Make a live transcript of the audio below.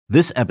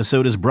This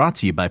episode is brought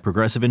to you by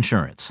Progressive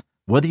Insurance.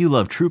 Whether you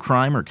love true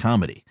crime or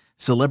comedy,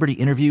 celebrity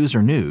interviews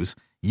or news,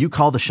 you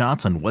call the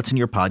shots on what's in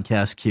your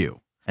podcast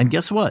queue. And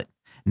guess what?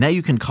 Now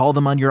you can call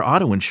them on your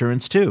auto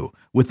insurance too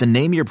with the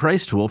Name Your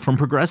Price tool from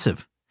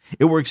Progressive.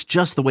 It works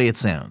just the way it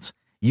sounds.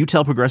 You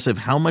tell Progressive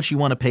how much you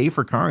want to pay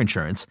for car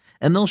insurance,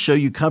 and they'll show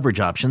you coverage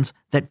options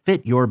that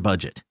fit your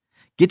budget.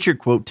 Get your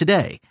quote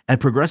today at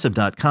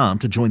Progressive.com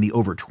to join the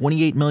over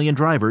 28 million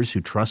drivers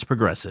who trust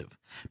Progressive.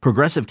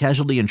 Progressive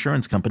Casualty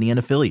Insurance Company and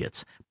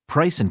Affiliates.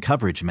 Price and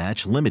coverage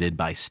match limited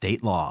by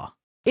state law.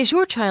 Is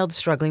your child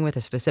struggling with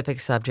a specific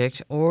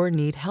subject or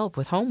need help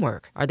with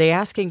homework? Are they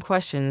asking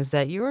questions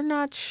that you're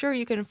not sure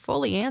you can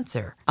fully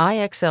answer?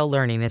 IXL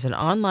Learning is an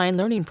online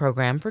learning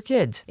program for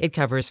kids. It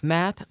covers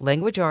math,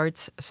 language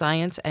arts,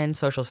 science, and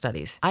social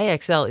studies.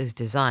 IXL is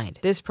designed.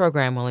 This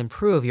program will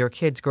improve your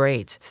kids'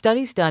 grades.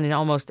 Studies done in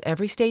almost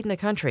every state in the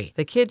country.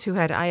 The kids who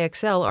had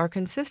IXL are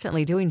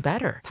consistently doing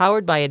better.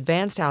 Powered by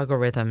advanced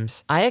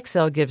algorithms,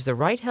 IXL gives the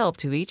right help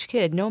to each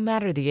kid no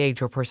matter the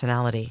age or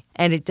personality.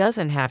 And it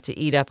doesn't have to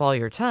eat up all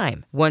your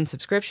time. One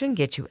subscription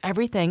gets you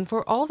everything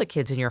for all the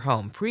kids in your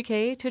home,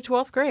 pre-K to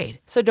 12th grade.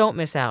 So don't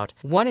miss out.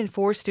 1 in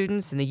 4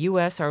 students in the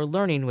U.S. are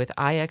learning with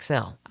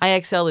IXL.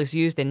 IXL is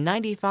used in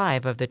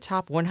 95 of the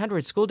top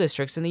 100 school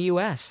districts in the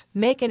U.S.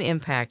 Make an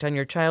impact on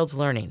your child's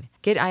learning.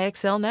 Get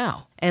IXL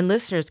now. And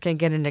listeners can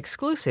get an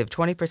exclusive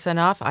 20%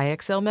 off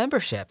IXL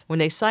membership when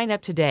they sign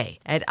up today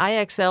at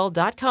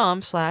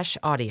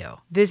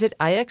IXL.com/audio. Visit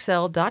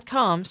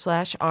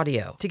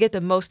IXL.com/audio to get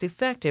the most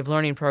effective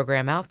learning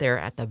program out there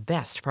at the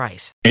best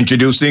price.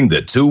 Introducing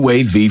the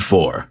Two-Way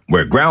V4,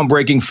 where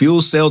groundbreaking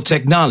fuel cell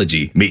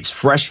technology meets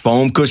fresh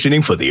foam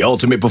cushioning for the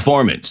ultimate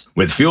performance.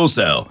 With fuel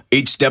cell,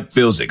 each step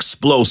feels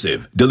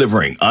explosive,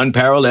 delivering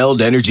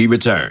unparalleled energy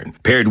return.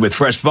 Paired with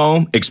fresh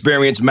foam,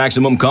 experience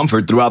maximum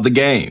comfort throughout the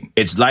game.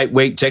 Its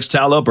lightweight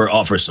textile upper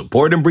offers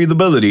support and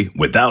breathability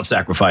without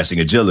sacrificing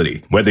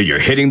agility. Whether you're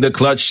hitting the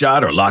clutch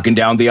shot or locking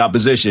down the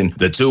opposition,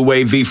 the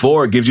Two-Way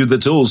V4 gives you the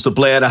tools to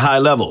play at a high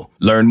level.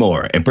 Learn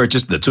more and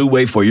purchase the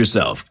Two-Way for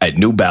yourself at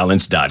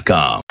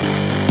newbalance.com.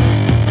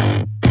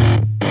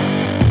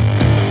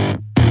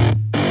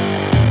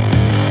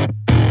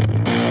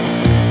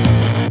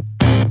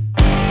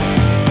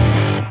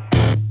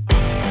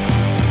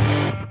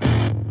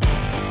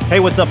 Hey,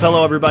 what's up?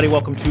 Hello, everybody.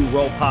 Welcome to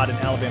Roll Pod, an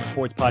Alabama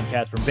sports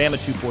podcast from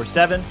Bama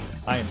 247.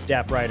 I am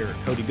staff writer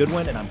Cody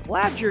Goodwin, and I'm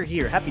glad you're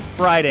here. Happy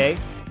Friday.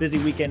 Busy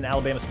weekend in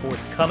Alabama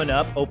sports coming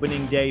up.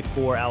 Opening day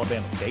for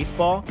Alabama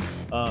baseball.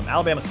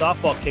 Alabama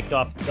softball kicked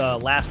off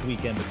last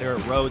weekend, but they're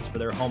at Rhodes for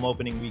their home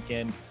opening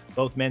weekend.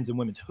 Both men's and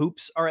women's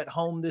hoops are at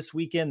home this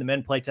weekend. The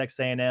men play Texas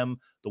A&M.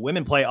 The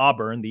women play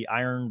Auburn, the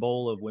Iron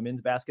Bowl of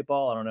women's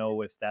basketball. I don't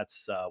know if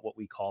that's what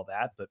we call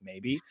that, but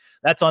maybe.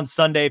 That's on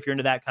Sunday if you're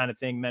into that kind of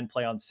thing. Men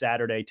play on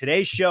Saturday.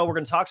 Today's show, we're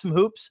going to talk some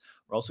hoops.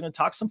 We're also going to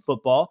talk some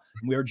football.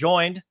 And we are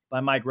joined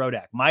by Mike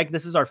Rodak. Mike,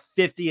 this is our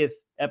 50th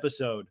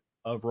episode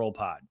of Roll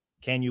Pod.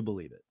 Can you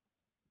believe it?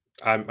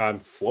 I'm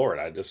floored.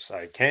 I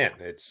can't.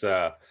 It's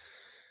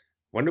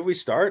when did we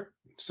start?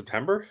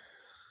 September?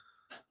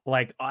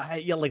 Like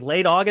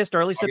late August,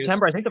 early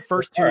September. I think the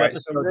first two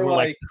episodes were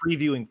like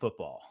previewing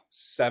football.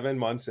 7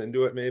 months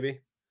into it, maybe.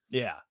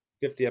 Yeah.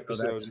 50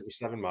 episodes for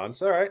 7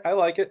 months. All right. I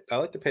like it. I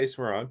like the pace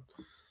we're on.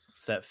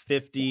 It's that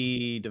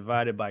 50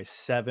 divided by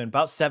 7,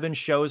 about 7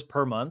 shows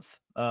per month.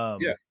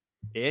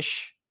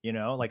 Ish. You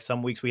know, like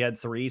some weeks we had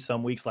 3,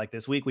 some weeks like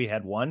this week we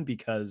had 1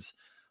 because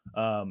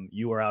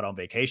you were out on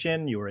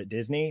vacation. You were at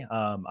Disney.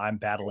 I'm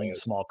battling a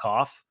small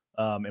cough.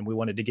 And we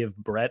wanted to give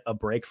Brett a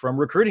break from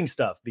recruiting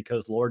stuff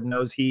because Lord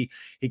knows he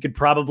could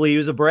probably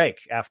use a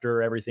break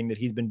after everything that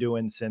he's been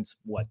doing since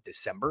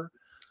December.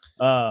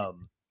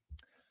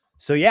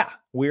 So yeah,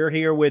 we're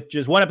here with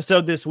just one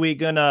episode this week.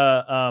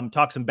 Gonna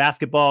talk some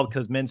basketball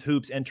because men's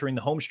hoops entering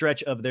the home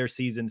stretch of their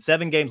season.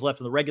 7 games left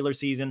in the regular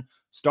season,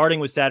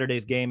 starting with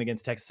Saturday's game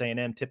against Texas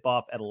A&M. Tip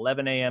off at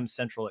 11 a.m.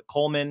 Central at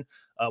Coleman.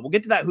 We'll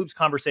get to that hoops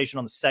conversation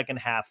on the second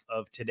half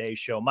of today's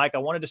show. Mike, I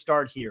wanted to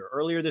start here.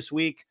 Earlier this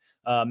week,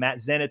 Matt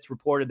Zenitz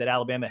reported that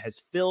Alabama has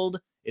filled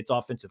its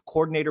offensive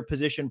coordinator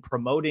position,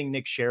 promoting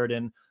Nick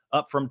Sheridan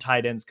up from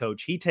tight ends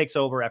coach. He takes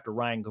over after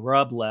Ryan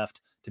Grubb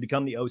left to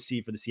become the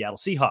OC for the Seattle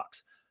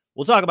Seahawks.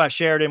 We'll talk about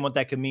Sheridan, what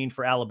that could mean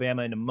for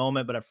Alabama in a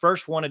moment, but I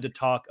first wanted to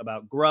talk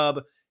about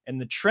Grubb and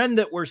the trend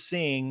that we're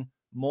seeing,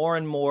 more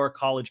and more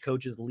college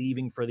coaches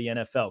leaving for the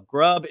NFL.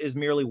 Grubb is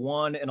merely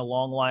one in a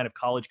long line of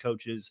college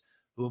coaches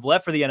who have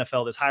left for the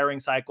NFL this hiring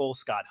cycle.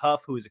 Scott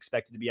Huff, who is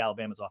expected to be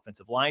Alabama's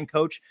offensive line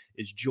coach,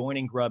 is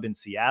joining Grubb in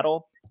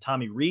Seattle.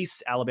 Tommy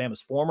Rees,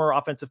 Alabama's former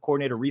offensive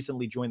coordinator,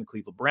 recently joined the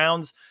Cleveland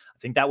Browns. I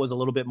think that was a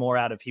little bit more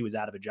he was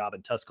out of a job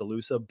in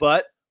Tuscaloosa,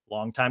 but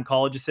longtime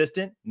college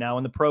assistant, now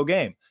in the pro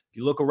game. If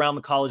you look around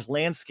the college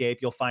landscape,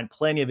 you'll find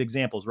plenty of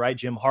examples, right?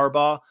 Jim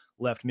Harbaugh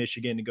left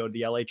Michigan to go to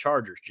the LA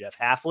Chargers. Jeff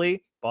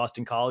Hafley,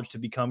 Boston College, to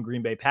become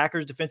Green Bay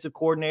Packers defensive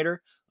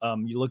coordinator.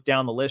 You look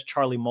down the list,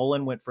 Charlie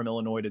Mullen went from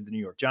Illinois to the New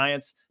York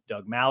Giants.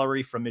 Doug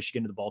Mallory from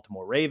Michigan to the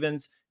Baltimore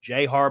Ravens.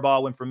 Jay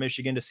Harbaugh went from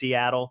Michigan to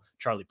Seattle.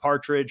 Charlie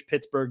Partridge,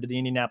 Pittsburgh to the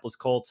Indianapolis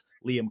Colts.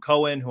 Liam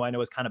Cohen, who I know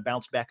has kind of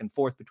bounced back and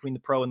forth between the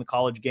pro and the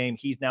college game.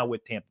 He's now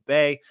with Tampa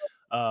Bay.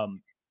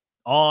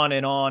 On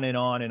and on and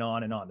on and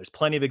on and on. There's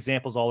plenty of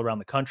examples all around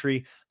the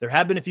country. There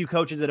have been a few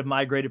coaches that have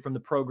migrated from the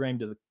pro game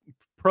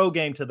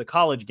to the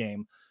college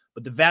game,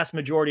 but the vast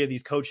majority of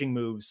these coaching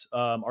moves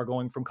are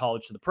going from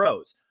college to the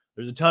pros.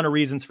 There's a ton of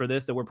reasons for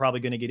this that we're probably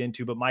going to get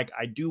into, but Mike,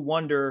 I do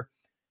wonder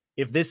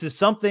if this is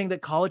something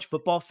that college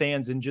football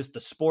fans and just the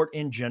sport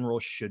in general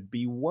should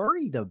be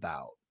worried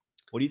about.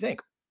 What do you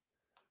think?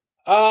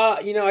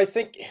 I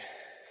think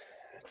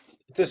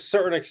to a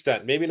certain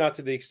extent, maybe not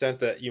to the extent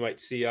that you might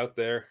see out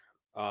there,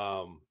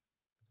 kind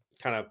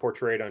of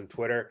portrayed on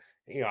Twitter.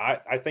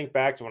 I think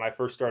back to when I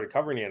first started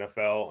covering the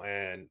NFL,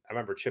 and I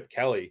remember Chip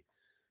Kelly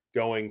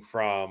going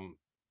from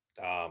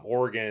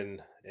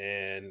Oregon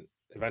and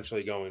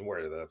eventually going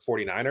where, the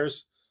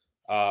 49ers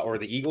or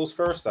the Eagles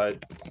first.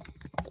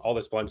 All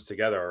this blends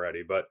together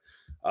already, but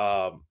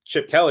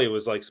Chip Kelly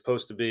was like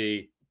supposed to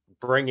be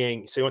so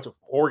he went to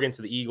Oregon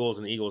to the Eagles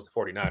and the Eagles to the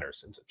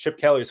 49ers. And so Chip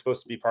Kelly is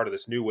supposed to be part of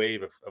this new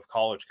wave of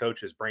college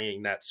coaches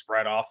bringing that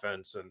spread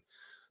offense and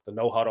the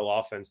no huddle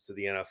offense to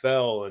the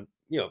NFL, and,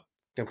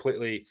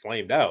 completely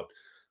flamed out.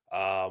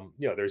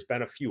 There's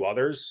been a few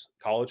others,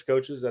 college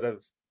coaches, that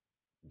have,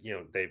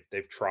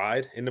 they've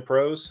tried in the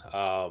pros.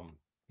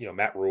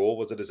 Matt Rule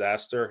was a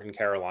disaster in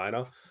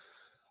Carolina.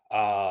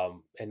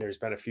 And there's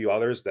been a few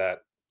others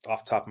that,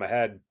 off the top of my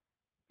head,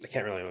 I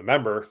can't really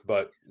remember,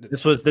 but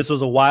this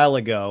was a while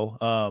ago.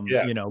 But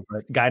a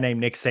guy named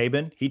Nick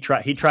Saban, he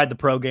tried the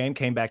pro game,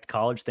 came back to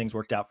college, things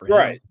worked out for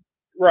him.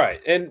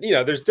 Right. And,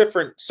 there's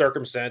different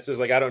circumstances.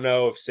 Like, I don't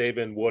know if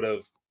Saban would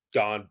have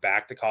gone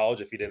back to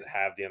college if he didn't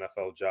have the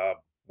NFL job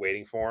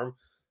waiting for him.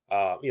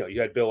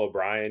 You had Bill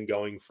O'Brien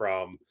going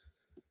from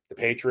the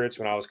Patriots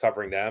when I was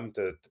covering them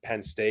to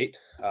Penn State.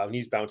 And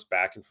he's bounced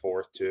back and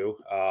forth too.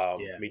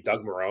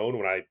 Doug Marrone,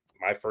 when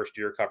my first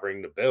year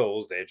covering the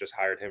Bills, they had just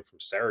hired him from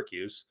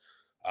Syracuse.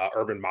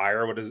 Urban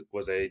Meyer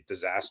was a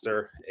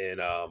disaster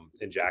in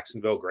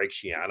Jacksonville. Greg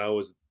Schiano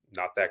was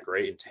not that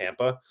great in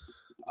Tampa.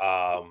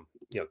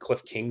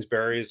 Cliff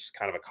Kingsbury is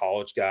kind of a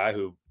college guy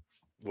who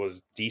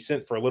was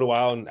decent for a little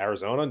while in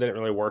Arizona and didn't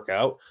really work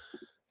out.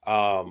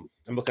 I'm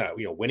looking at,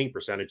 winning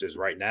percentages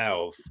right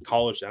now of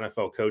college to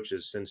NFL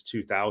coaches since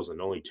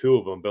 2000. Only two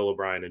of them, Bill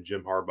O'Brien and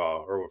Jim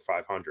Harbaugh, are over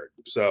 500.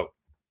 So,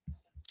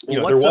 I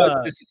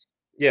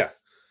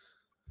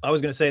was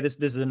going to say this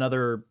is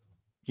another,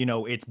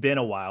 it's been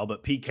a while,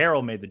 but Pete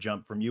Carroll made the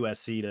jump from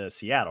USC to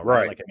Seattle,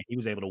 right? Like, he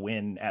was able to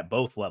win at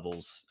both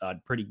levels on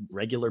a pretty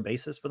regular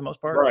basis for the most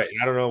part. Right. And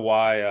I don't know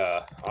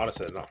why,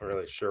 honestly, I'm not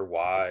really sure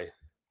why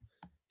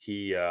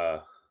he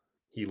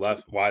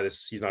left,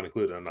 he's not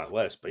included on that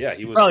list, but yeah,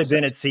 he was probably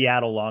been at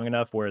Seattle long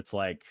enough where it's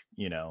like,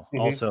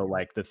 also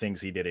like the things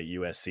he did at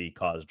USC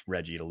caused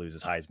Reggie to lose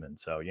his Heisman.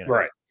 So,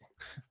 Right.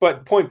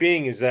 But point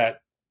being is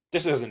that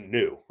this isn't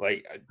new.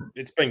 Like,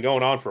 it's been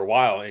going on for a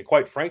while. And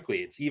quite frankly,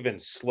 it's even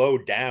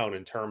slowed down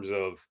in terms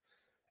of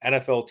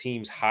NFL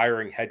teams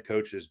hiring head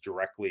coaches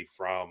directly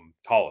from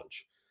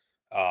college.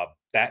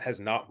 That has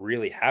not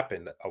really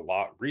happened a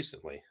lot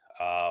recently.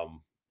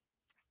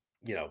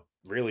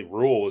 Really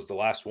Rule was the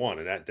last one,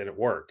 and that didn't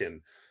work. And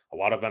a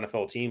lot of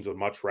NFL teams would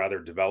much rather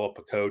develop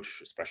a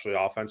coach, especially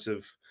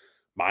offensive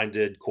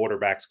minded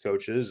quarterbacks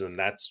coaches. And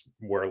that's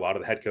where a lot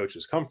of the head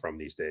coaches come from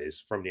these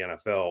days, from the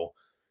NFL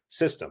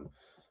system.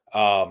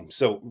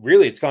 So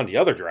really it's gone the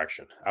other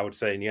direction, I would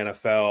say, in the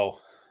NFL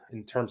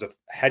in terms of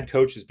head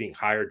coaches being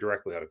hired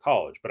directly out of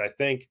college. But I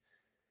think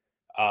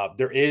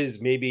there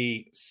is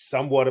maybe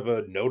somewhat of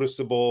a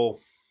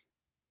noticeable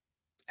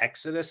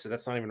exodus.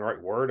 That's not even the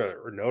right word,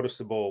 or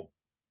noticeable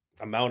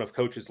amount of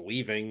coaches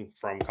leaving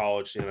from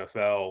college to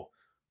NFL,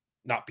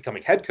 not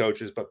becoming head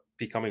coaches, but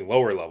becoming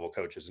lower level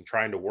coaches and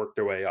trying to work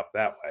their way up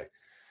that way.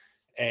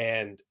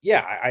 And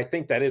I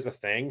think that is a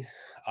thing.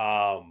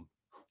 I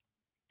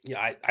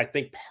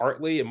think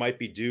partly it might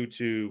be due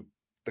to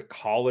the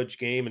college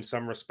game in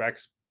some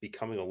respects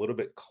becoming a little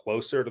bit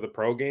closer to the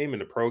pro game,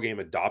 and the pro game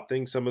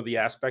adopting some of the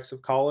aspects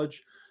of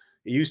college.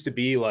 It used to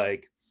be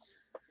like,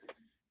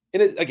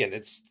 and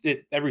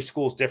every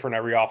school's different,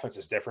 every offense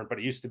is different, but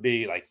it used to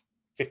be like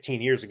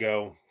 15 years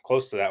ago,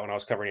 close to that, when I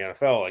was covering the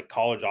NFL, like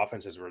college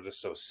offenses were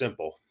just so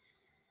simple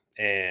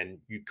and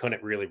you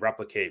couldn't really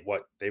replicate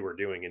what they were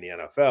doing in the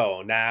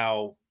NFL.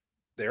 Now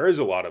there is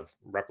a lot of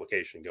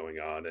replication going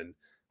on. And,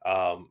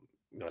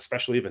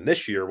 especially even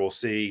this year, we'll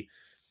see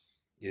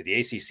the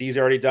ACC's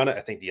already done it.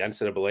 I think the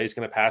NCAA is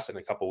going to pass it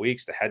in a couple of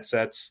weeks, the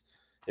headsets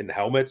in the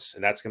helmets.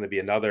 And that's going to be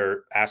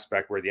another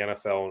aspect where the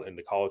NFL and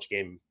the college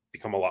game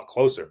become a lot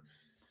closer.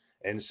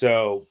 And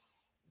so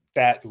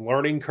that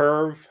learning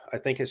curve, I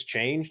think, has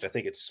changed. I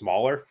think it's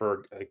smaller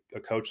for a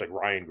coach like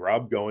Ryan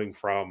Grubb going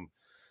from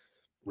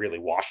really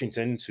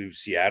Washington to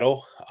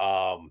Seattle.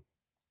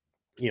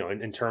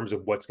 in terms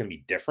of what's going to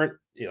be different,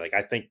 like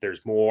I think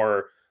there's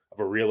more of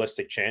a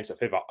realistic chance of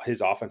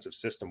his offensive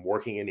system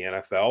working in the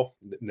NFL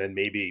than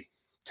maybe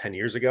 10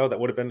 years ago that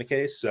would have been the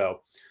case.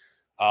 So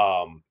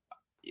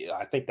yeah,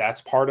 I think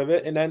that's part of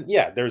it. And then,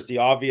 yeah, there's the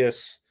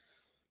obvious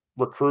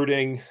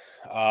recruiting,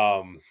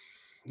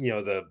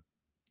 the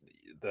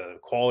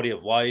quality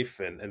of life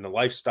and the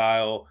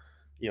lifestyle.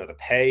 The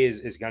pay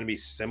is going to be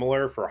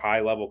similar for a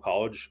high-level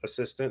college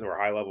assistant or a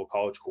high-level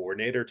college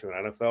coordinator to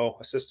an NFL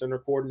assistant or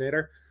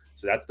coordinator.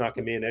 So that's not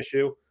going to be an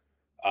issue.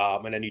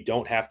 And then you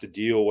don't have to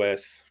deal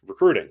with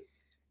recruiting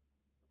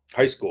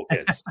high school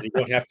kids. You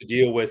don't have to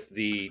deal with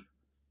the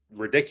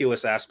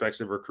ridiculous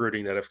aspects of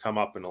recruiting that have come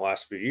up in the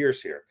last few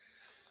years here.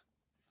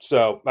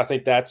 So I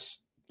think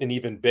that's an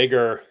even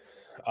bigger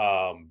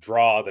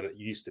draw than it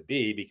used to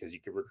be, because you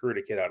could recruit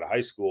a kid out of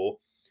high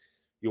school.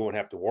 You won't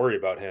have to worry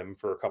about him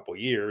for a couple of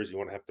years. You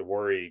won't have to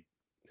worry,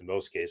 in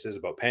most cases,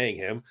 about paying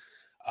him.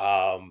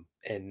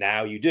 And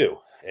now you do.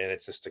 And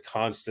it's just a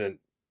constant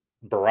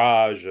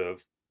barrage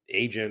of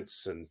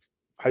agents and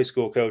high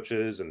school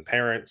coaches and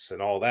parents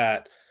and all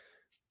that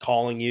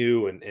calling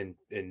you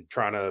and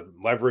trying to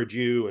leverage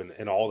you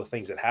and all the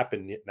things that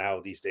happen now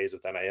these days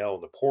with NIL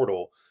and the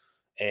portal.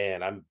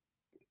 And I'm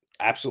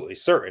absolutely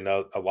certain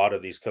a lot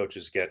of these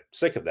coaches get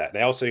sick of that. And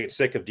they also get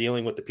sick of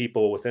dealing with the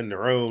people within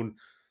their own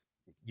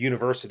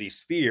university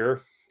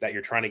sphere that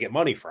you're trying to get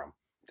money from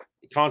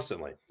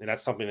constantly. And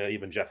that's something that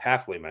even Jeff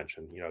Hafley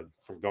mentioned,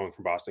 from going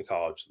from Boston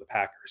College to the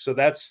Packers. So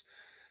that's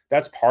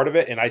part of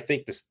it. And I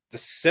think the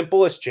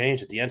simplest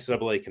change that the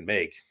NCAA can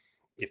make,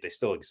 if they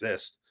still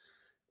exist,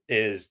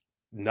 is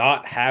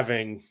not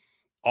having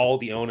all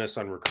the onus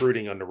on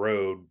recruiting on the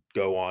road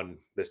go on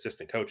the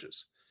assistant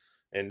coaches.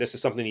 And this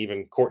is something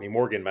even Courtney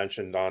Morgan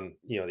mentioned on,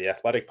 the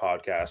Athletic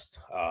podcast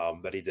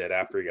that he did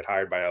after he got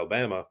hired by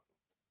Alabama.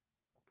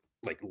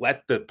 Like,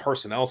 let the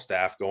personnel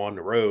staff go on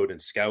the road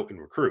and scout and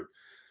recruit.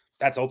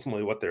 That's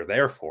ultimately what they're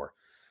there for.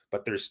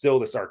 But there's still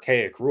this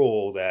archaic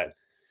rule that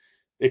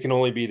it can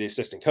only be the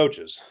assistant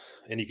coaches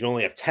and you can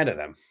only have 10 of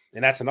them.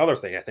 And that's another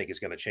thing I think is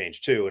going to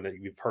change too. And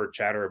we've heard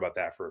chatter about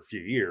that for a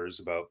few years,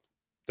 about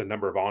the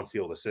number of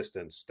on-field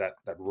assistants, that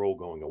rule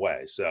going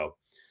away. So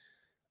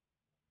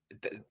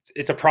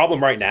it's a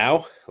problem right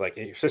now. Like,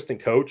 your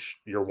assistant coach,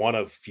 you're one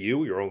of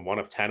few, you're one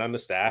of 10 on the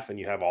staff, and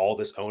you have all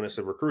this onus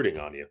of recruiting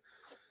on you.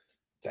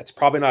 That's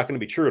probably not going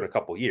to be true in a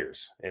couple of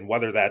years. And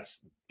whether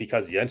that's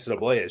because the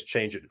NCAA has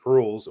changed its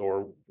rules,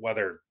 or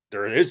whether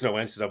there is no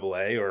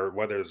NCAA, or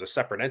whether there's a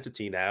separate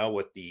entity now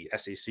with the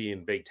SEC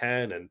and Big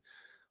Ten and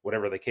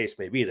whatever the case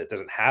may be that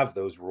doesn't have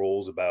those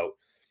rules about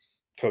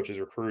coaches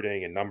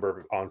recruiting and number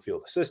of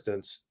on-field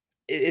assistants,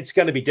 it's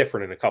going to be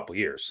different in a couple of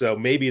years. So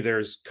maybe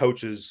there's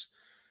coaches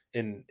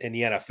in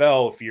the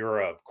NFL, if you're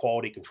a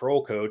quality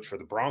control coach for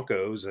the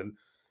Broncos, and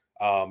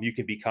you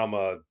can become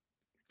a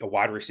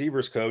wide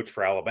receivers coach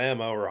for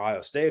Alabama or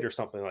Ohio State or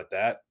something like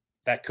that,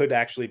 that could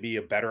actually be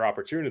a better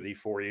opportunity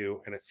for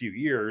you in a few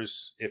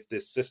years if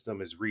this system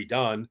is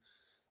redone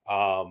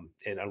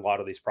and a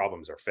lot of these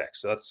problems are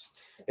fixed. So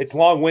it's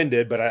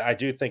long-winded, but I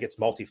do think it's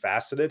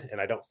multifaceted.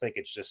 And I don't think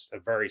it's just a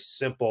very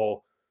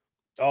simple,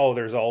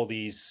 there's all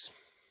these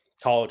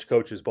college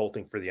coaches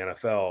bolting for the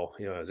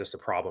NFL. Is this a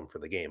problem for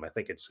the game? I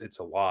think it's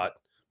a lot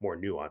more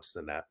nuanced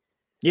than that.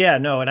 Yeah,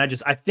 no. And I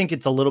think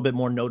it's a little bit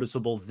more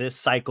noticeable this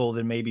cycle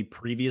than maybe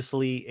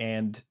previously.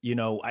 And,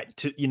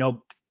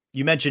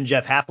 you mentioned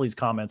Jeff Hafley's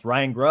comments.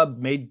 Ryan Grubb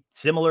made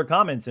similar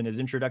comments in his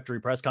introductory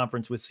press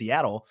conference with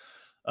Seattle.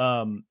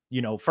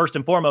 First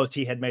and foremost,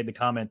 he had made the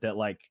comment that,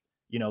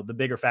 the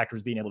bigger factor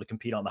is being able to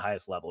compete on the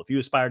highest level. If you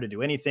aspire to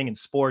do anything in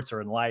sports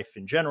or in life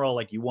in general,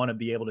 you want to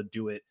be able to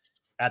do it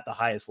at the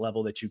highest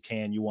level that you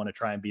can. You want to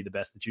try and be the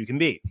best that you can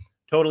be.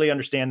 Totally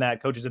understand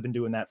that. Coaches have been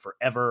doing that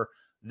forever.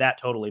 That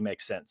totally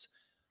makes sense.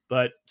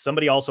 But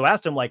somebody also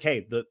asked him,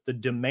 hey, the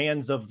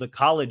demands of the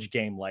college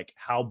game,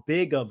 how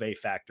big of a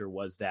factor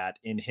was that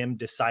in him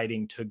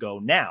deciding to go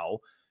now?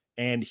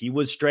 And he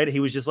was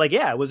just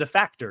yeah, it was a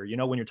factor.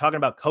 When you're talking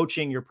about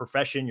coaching, your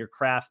profession, your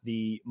craft,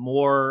 the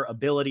more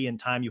ability and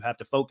time you have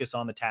to focus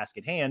on the task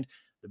at hand,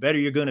 the better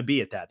you're going to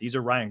be at that. These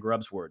are Ryan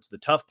Grubb's words. The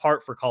tough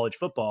part for college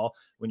football,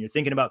 when you're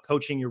thinking about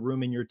coaching your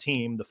room and your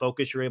team, the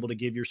focus you're able to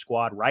give your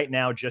squad right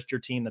now, just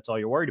your team, that's all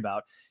you're worried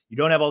about. You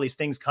don't have all these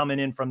things coming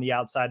in from the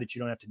outside that you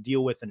don't have to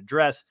deal with and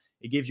address.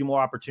 It gives you more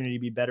opportunity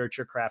to be better at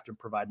your craft and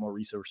provide more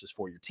resources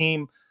for your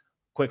team.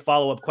 Quick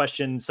follow-up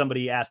question.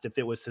 Somebody asked if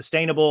it was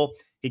sustainable.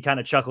 He kind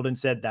of chuckled and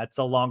said, that's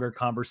a longer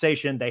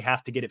conversation. They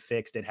have to get it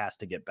fixed. It has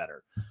to get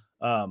better.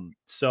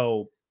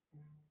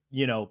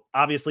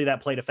 Obviously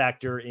that played a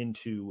factor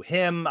into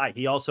him.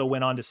 He also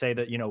went on to say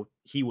that,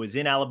 he was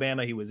in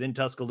Alabama. He was in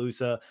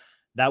Tuscaloosa.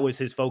 That was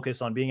his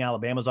focus, on being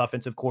Alabama's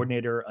offensive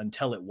coordinator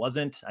until it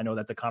wasn't. I know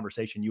that's a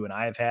conversation you and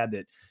I have had,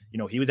 that,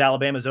 he was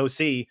Alabama's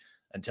OC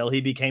until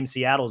he became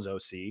Seattle's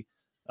OC.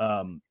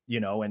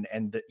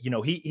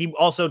 He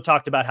also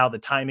talked about how the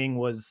timing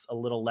was a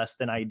little less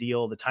than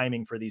ideal. The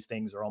timing for these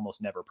things are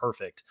almost never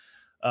perfect.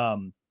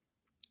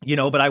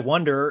 But I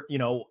wonder,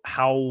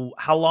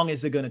 how long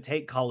is it going to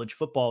take college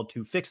football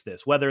to fix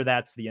this? Whether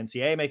that's the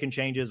NCAA making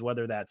changes,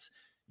 whether that's,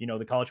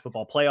 the college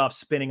football playoffs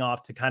spinning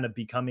off to kind of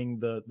becoming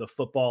the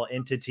football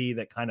entity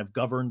that kind of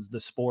governs the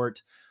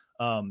sport.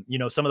 Some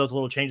of those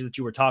little changes that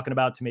you were talking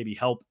about to maybe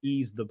help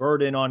ease the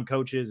burden on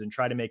coaches and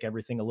try to make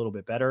everything a little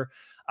bit better.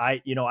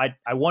 I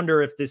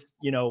wonder if this,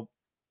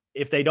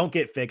 if they don't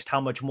get fixed,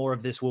 how much more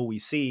of this will we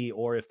see?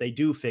 Or if they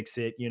do fix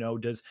it,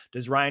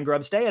 does Ryan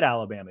Grubb stay at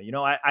Alabama?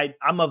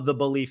 I'm of the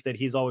belief that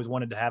he's always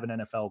wanted to have an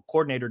NFL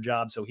coordinator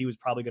job, so he was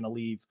probably going to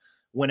leave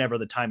whenever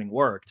the timing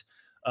worked.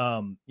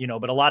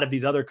 But a lot of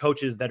these other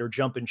coaches that are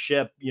jumping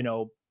ship,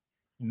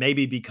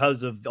 maybe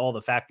because of all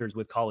the factors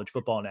with college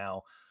football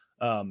now,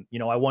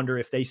 I wonder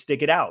if they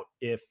stick it out,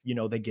 if,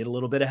 they get a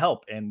little bit of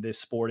help and this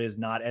sport is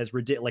not as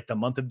ridiculous, like the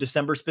month of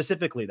December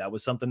specifically. That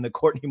was something that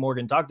Courtney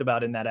Morgan talked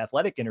about in that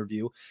Athletic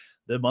interview.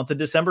 The month of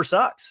December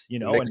sucks,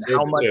 and Saban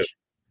how much. Too.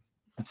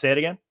 Say it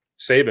again.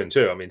 Saban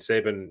too. I mean,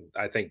 Saban,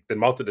 I think the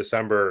month of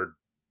December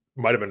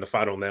might have been the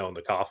final nail in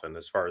the coffin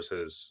as far as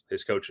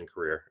his coaching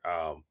career,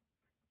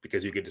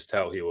 because you could just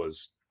tell he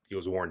was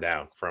worn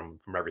down from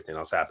everything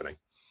else happening.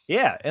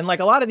 Yeah. And like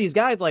a lot of these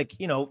guys, like,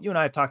 you and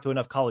I have talked to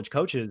enough college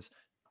coaches.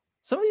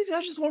 Some of these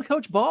guys just want to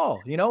coach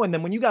ball, and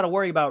then when you got to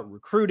worry about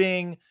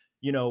recruiting,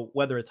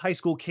 whether it's high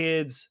school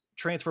kids,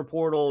 transfer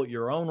portal,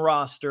 your own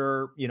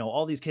roster,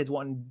 all these kids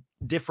wanting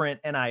different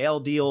NIL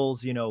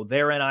deals,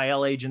 their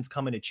NIL agents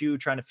coming at you,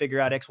 trying to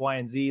figure out X, Y,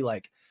 and Z.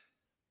 Like,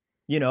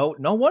 no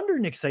wonder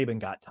Nick Saban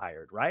got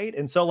tired. Right.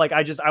 And so like,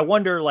 I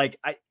wonder, like,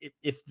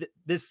 if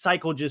this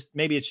cycle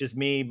maybe it's just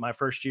me, my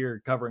first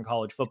year covering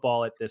college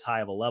football at this high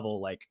of a level,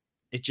 like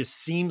it just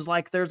seems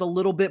like there's a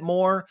little bit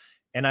more.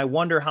 And I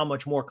wonder how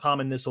much more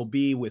common this will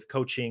be with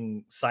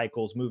coaching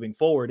cycles moving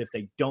forward if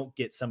they don't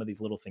get some of these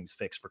little things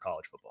fixed for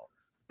college football.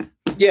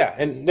 Yeah,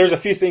 and there's a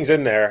few things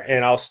in there,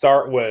 and I'll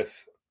start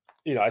with,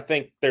 I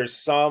think there's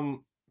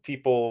some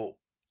people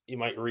you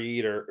might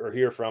read or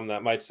hear from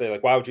that might say,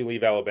 like, why would you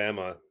leave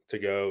Alabama to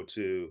go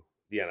to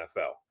the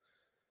NFL?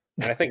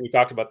 And I think we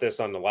talked about this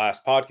on the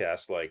last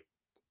podcast. Like,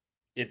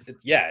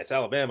 it's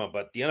Alabama,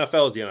 but the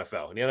NFL is the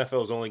NFL, and the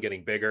NFL is only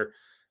getting bigger.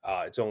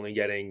 It's only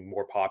getting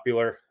more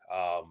popular.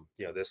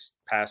 This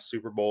past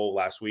Super Bowl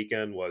last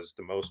weekend was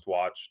the most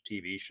watched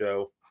TV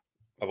show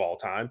of all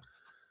time.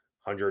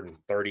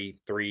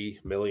 133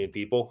 million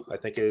people, I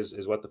think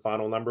is what the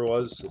final number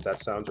was, if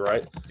that sounds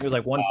right. It was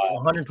like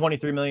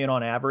 123 million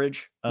on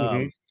average.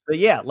 But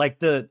yeah, like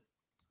the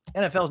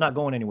NFL is not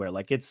going anywhere.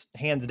 Like it's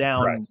hands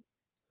down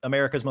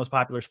America's most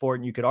popular sport.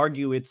 And you could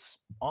argue it's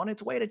on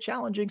its way to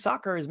challenging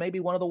soccer as maybe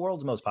one of the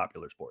world's most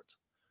popular sports.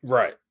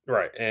 Right.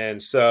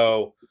 And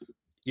so,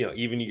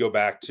 even you go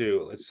back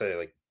to, let's say,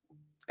 like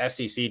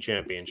SEC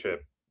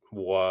championship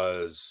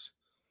was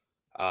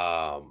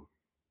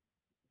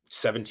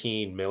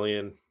 17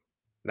 million.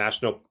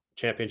 National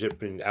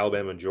championship in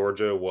Alabama and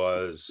Georgia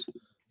was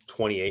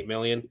 28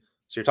 million.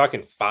 So you're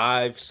talking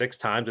 5-6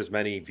 times as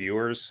many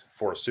viewers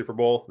for a Super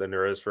Bowl than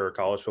there is for a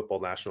college football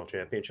national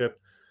championship.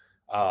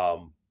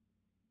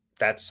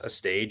 That's a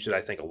stage that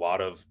I think a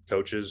lot of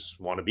coaches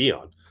want to be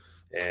on.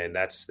 And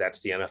that's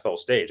the NFL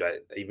stage. I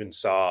even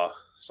saw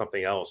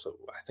something else.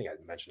 I think I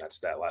mentioned that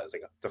stat last.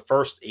 Like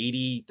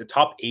the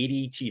top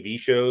 80 TV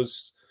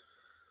shows.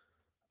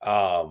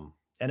 NFL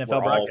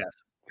broadcast.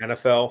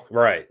 NFL,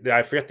 right?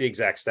 I forget the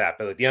exact stat,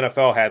 but like the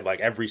NFL had like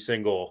every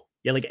single.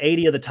 Yeah, like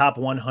 80 of the top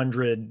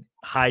 100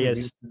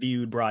 highest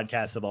viewed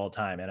broadcasts of all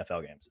time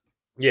NFL games.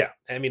 Yeah,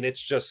 I mean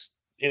it's just,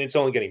 and it's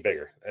only getting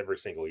bigger every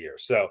single year.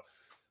 So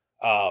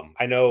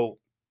I know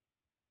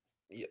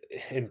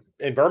in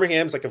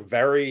Birmingham's like a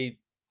very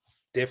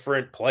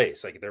different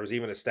place. Like there was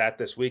even a stat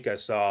this week I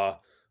saw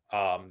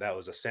that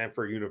was a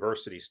Stanford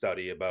University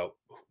study about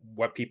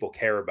what people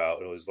care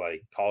about. It was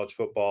like college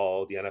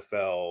football, the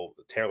NFL,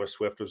 Taylor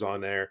Swift was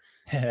on there.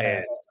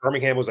 And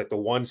Birmingham was like the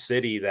one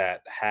city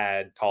that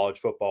had college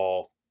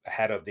football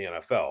ahead of the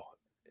NFL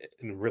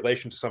in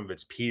relation to some of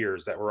its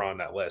peers that were on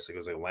that list. Like it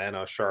was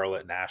Atlanta,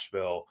 Charlotte,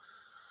 Nashville.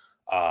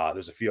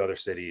 There's a few other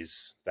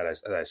cities that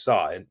I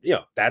saw. And,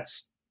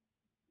 that's,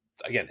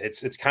 again,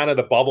 it's kind of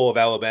the bubble of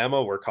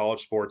Alabama where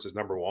college sports is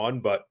number one.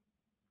 But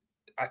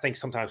I think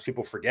sometimes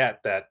people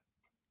forget that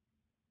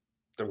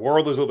the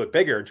world is a little bit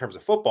bigger in terms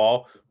of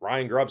football.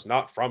 Ryan Grubb's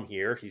not from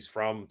here. He's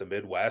from the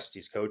Midwest.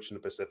 He's coached in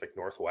the Pacific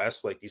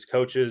Northwest. Like these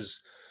coaches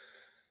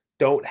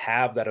don't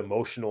have that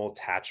emotional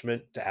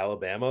attachment to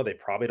Alabama. They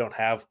probably don't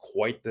have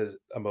quite the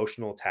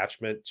emotional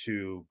attachment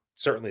to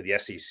certainly the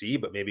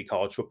SEC, but maybe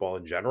college football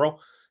in general.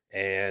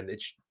 And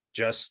it's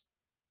just,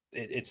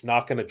 it's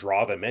not going to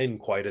draw them in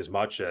quite as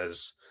much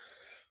as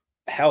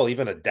hell,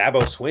 even a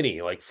Dabo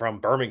Swinney, like from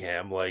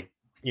Birmingham, like,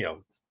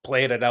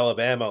 played at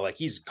Alabama, like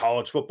he's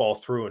college football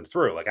through and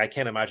through. Like I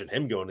can't imagine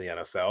him going to the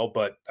NFL,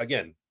 but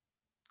again,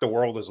 the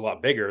world is a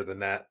lot bigger than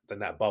that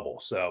bubble.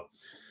 So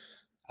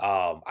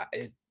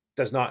it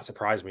does not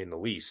surprise me in the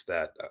least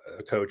that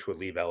a coach would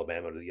leave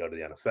Alabama to go to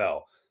the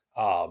NFL.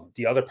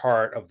 The other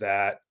part of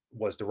that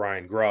was the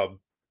Ryan Grubb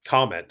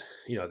comment,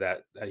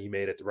 that he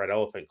made at the Red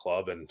Elephant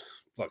Club. And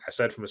look, I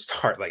said from the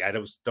start, like I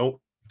don't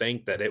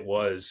think that it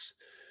was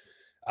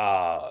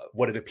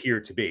what it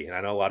appeared to be. And I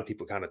know a lot of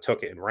people kind of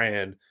took it and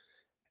ran.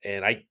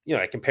 And I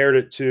compared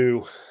it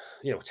to,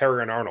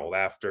 Terry and Arnold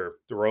after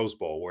the Rose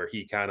Bowl, where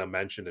he kind of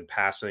mentioned in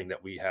passing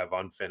that we have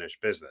unfinished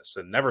business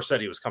and never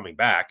said he was coming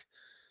back.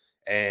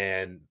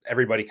 And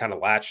everybody kind of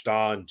latched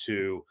on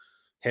to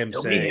him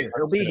He'll saying,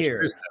 He'll be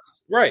here.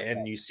 Business. Right.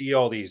 And you see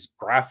all these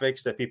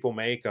graphics that people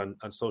make on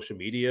social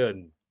media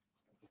and,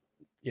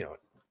 I don't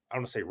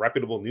want to say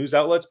reputable news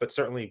outlets, but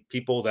certainly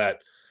people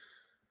that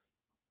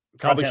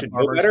probably should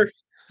know better.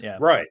 Yeah.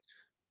 Right.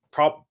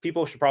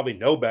 People should probably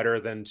know better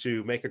than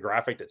to make a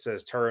graphic that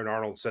says Terry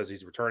Arnold says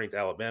he's returning to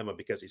Alabama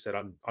because he said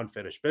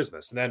unfinished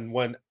business. And then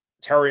when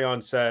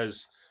Terrion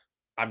says,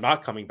 I'm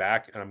not coming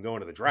back and I'm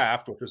going to the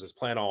draft, which was his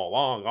plan all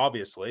along,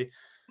 obviously,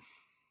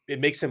 it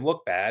makes him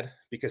look bad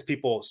because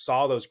people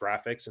saw those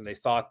graphics and they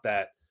thought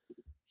that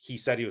he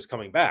said he was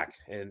coming back.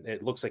 And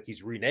it looks like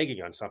he's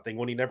reneging on something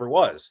when he never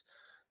was.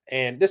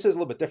 And this is a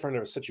little bit different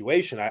of a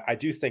situation. I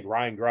do think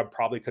Ryan Grubb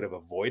probably could have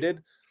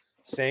avoided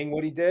saying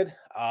what he did.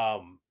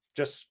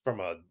 Just from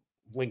a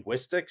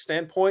linguistic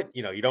standpoint,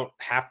 you don't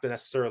have to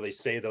necessarily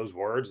say those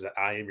words that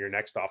I am your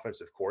next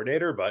offensive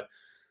coordinator, but,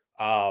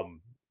 all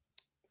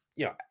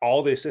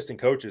the assistant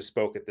coaches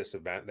spoke at this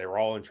event. They were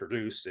all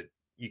introduced.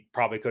 You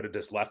probably could have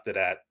just left it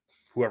at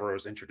whoever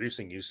was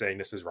introducing you saying,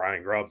 this is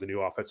Ryan Grubb, the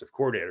new offensive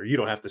coordinator. You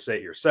don't have to say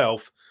it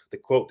yourself. The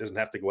quote doesn't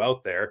have to go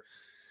out there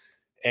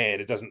and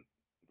it doesn't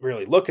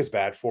really look as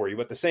bad for you.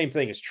 But the same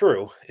thing is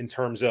true in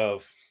terms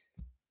of,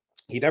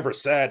 he never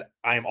said,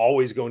 I'm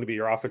always going to be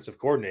your offensive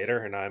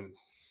coordinator and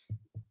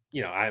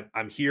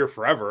I'm here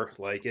forever.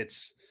 Like I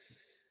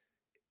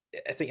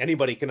think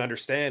anybody can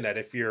understand that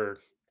if you're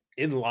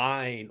in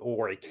line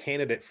or a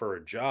candidate for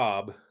a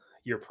job,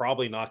 you're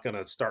probably not going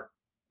to start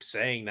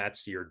saying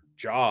that's your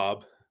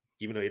job,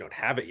 even though you don't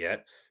have it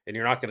yet. And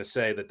you're not going to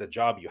say that the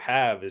job you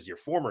have is your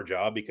former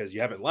job because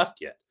you haven't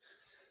left yet.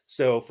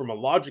 So from a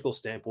logical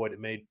standpoint, it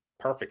made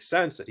perfect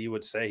sense that he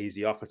would say he's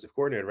the offensive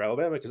coordinator of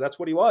Alabama because that's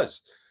what he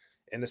was.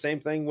 And the same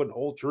thing would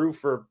hold true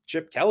for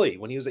Chip Kelly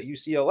when he was at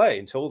UCLA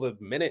until the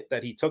minute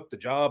that he took the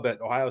job at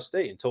Ohio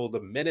State, until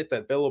the minute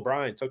that Bill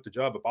O'Brien took the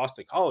job at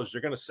Boston College. They're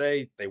going to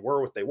say they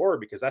were what they were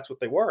because that's what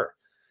they were.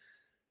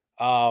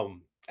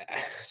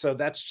 So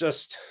that's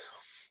just,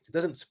 it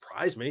doesn't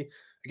surprise me.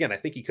 Again, I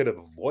think he could have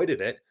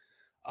avoided it.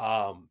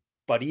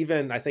 But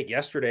even I think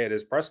yesterday at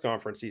his press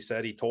conference, he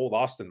said he told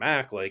Austin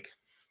Mack, like,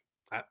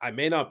 I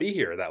may not be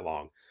here that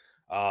long.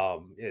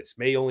 It's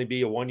may only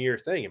be a 1-year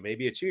thing. It may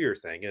be a 2-year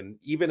thing. And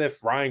even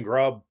if Ryan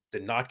Grubb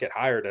did not get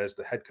hired as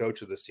the head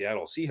coach of the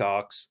Seattle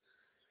Seahawks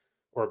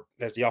or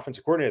as the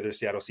offensive coordinator of the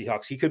Seattle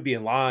Seahawks, he could be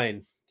in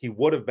line. He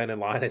would have been in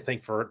line, I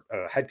think, for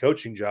a head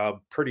coaching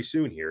job pretty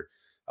soon here.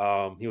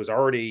 He was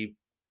already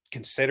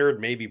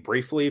considered maybe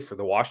briefly for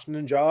the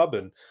Washington job.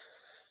 And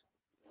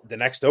the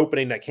next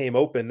opening that came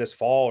open this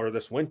fall or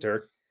this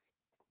winter,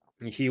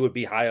 he would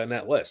be high on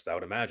that list, I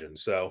would imagine.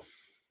 So,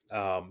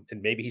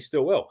 and maybe he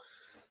still will.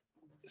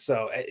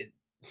 So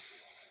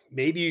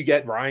maybe you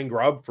get Ryan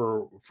Grubb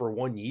for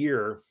 1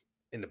 year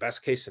in the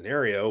best case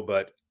scenario,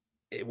 but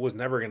it was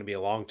never going to be a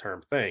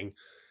long-term thing.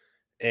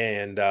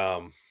 And,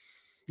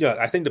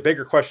 I think the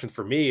bigger question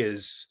for me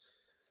is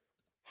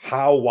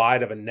how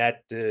wide of a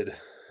net did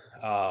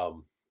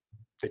Kalen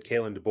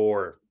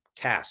DeBoer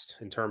cast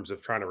in terms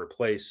of trying to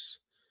replace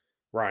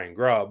Ryan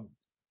Grubb?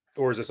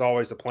 Or is this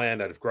always the plan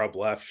that if Grubb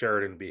left,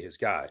 Sheridan would be his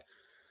guy?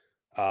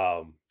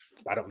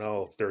 I don't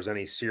know if there's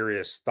any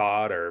serious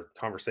thought or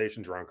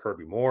conversations around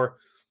Kirby Moore.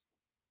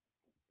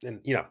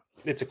 And,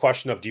 it's a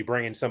question of, do you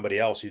bring in somebody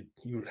else? You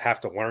have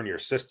to learn your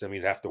system.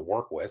 You'd have to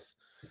work with.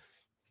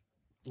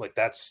 Like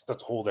that's a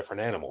whole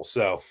different animal.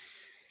 So,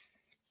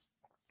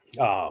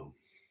 I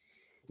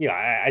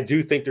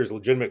do think there's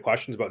legitimate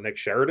questions about Nick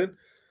Sheridan,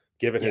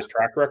 given his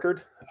track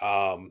record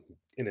and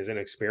his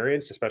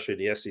inexperience, especially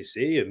in the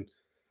SEC. And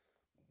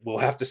we'll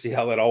have to see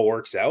how that all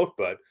works out.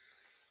 But,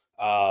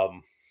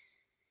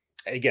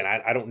 again,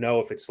 I don't know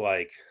if it's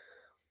like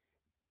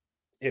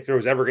if there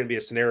was ever going to be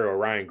a scenario where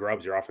Ryan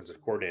Grubb's your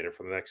offensive coordinator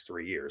for the next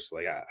 3 years.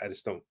 Like, I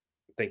just don't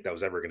think that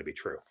was ever going to be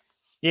true.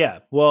 Yeah.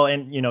 Well,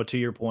 and, to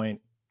your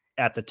point,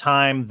 at the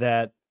time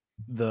that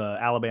the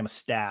Alabama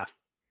staff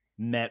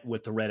met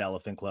with the Red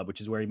Elephant Club, which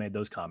is where he made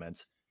those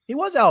comments, he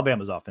was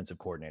Alabama's offensive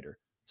coordinator.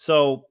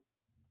 So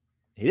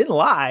he didn't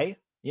lie.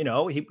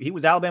 He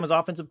was Alabama's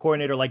offensive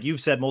coordinator. Like you've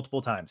said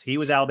multiple times, he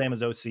was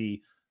Alabama's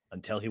OC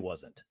until he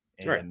wasn't.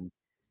 And right.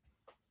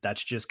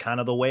 That's just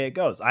kind of the way it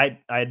goes. I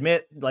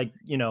admit,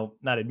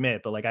 not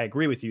admit, but I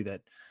agree with you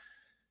that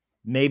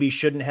maybe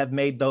shouldn't have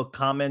made the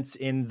comments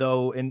in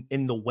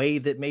the way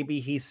that maybe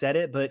he said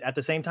it. But at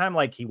the same time,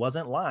 he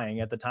wasn't lying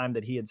at the time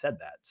that he had said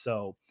that.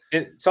 So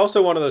it's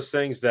also one of those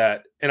things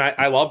that, and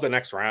I love the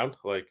next round,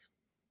 like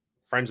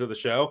friends of the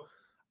show.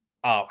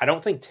 I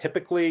don't think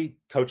typically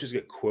coaches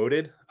get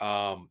quoted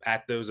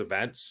at those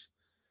events.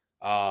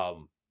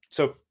 So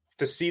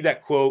to see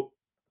that quote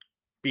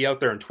be out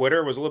there on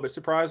Twitter was a little bit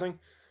surprising.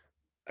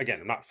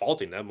 Again, I'm not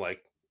faulting them.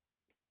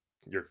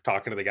 you're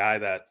talking to the guy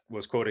that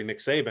was quoting Nick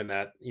Saban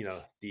at,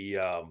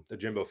 the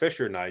Jimbo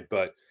Fisher night.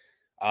 But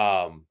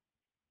I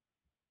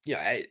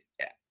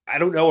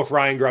don't know if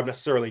Ryan Grubb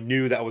necessarily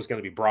knew that was going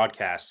to be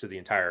broadcast to the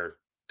entire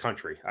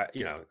country.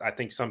 I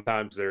think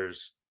sometimes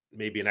there's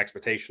maybe an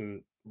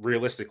expectation,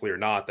 realistically or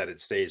not, that it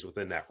stays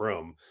within that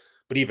room.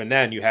 But even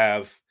then, you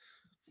have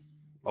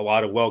a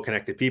lot of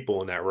well-connected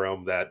people in that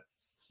room that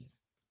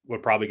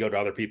would probably go to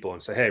other people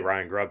and say, hey,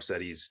 Ryan Grubb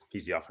said he's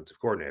the offensive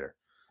coordinator.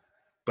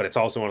 But it's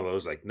also one of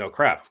those like, no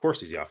crap, of course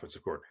he's the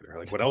offensive coordinator.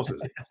 Like, what else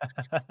is he?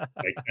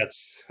 Like,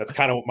 that's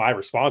kind of what my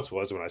response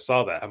was when I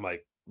saw that. I'm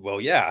like, well,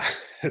 yeah.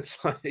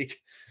 It's like,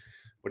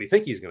 what do you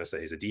think he's going to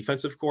say? He's a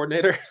defensive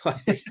coordinator?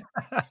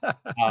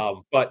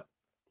 But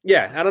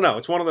yeah, I don't know.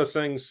 It's one of those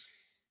things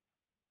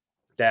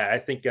that I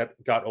think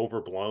got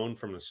overblown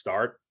from the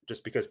start,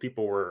 just because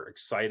people were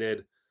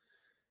excited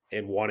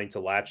and wanting to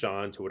latch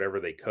on to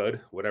whatever they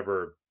could,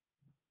 whatever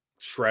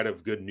shred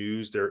of good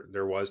news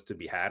there was to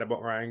be had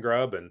about Ryan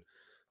Grubb. And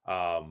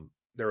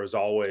there was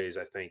always,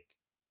 I think,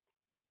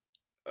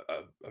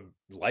 a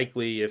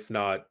likely, if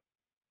not,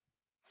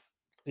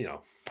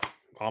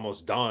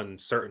 almost done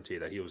certainty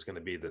that he was going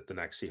to be the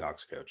next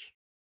Seahawks coach.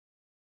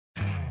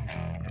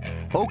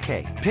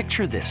 Okay,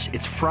 picture this.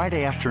 It's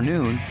Friday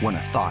afternoon when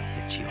a thought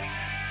hits you.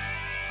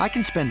 I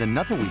can spend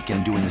another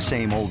weekend doing the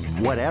same old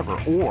whatever,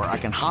 or I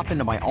can hop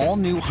into my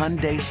all-new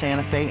Hyundai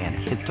Santa Fe and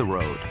hit the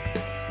road.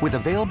 With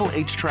available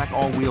H-Track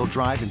all-wheel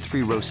drive and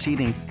 3-row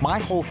seating, my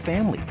whole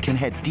family can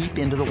head deep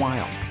into the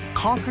wild.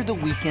 Conquer the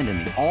weekend in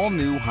the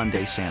all-new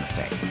Hyundai Santa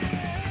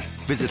Fe.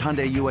 Visit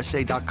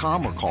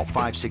HyundaiUSA.com or call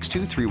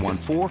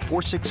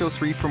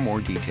 562-314-4603 for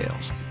more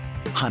details.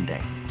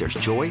 Hyundai, there's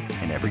joy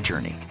in every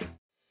journey.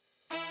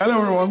 Hello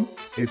everyone,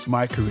 it's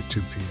Micah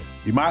Richards here.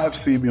 You might have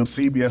seen me on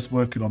CBS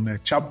working on their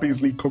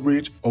Champions League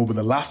coverage over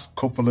the last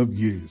couple of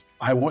years.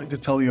 I wanted to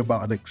tell you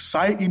about an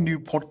exciting new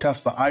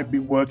podcast that I've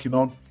been working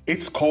on.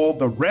 It's called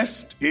The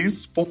Rest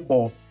is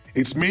Football.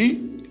 It's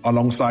me,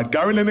 alongside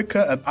Gary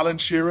Lineker and Alan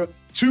Shearer,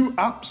 two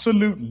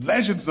absolute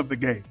legends of the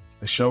game.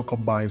 The show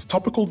combines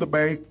topical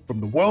debate from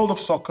the world of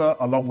soccer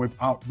along with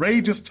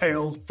outrageous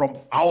tales from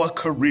our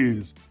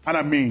careers. And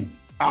I mean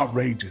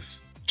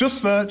outrageous.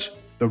 Just search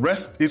The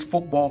Rest is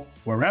Football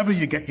wherever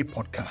you get your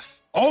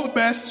podcasts. All the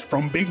best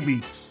from Big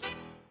Meats.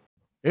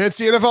 It's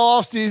the NFL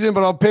offseason,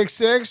 but on Pick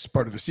Six,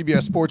 part of the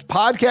CBS Sports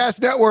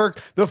Podcast Network,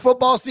 the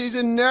football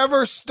season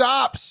never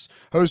stops.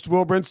 Host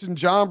Will Brinson,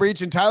 John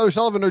Breach, and Tyler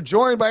Sullivan are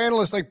joined by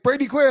analysts like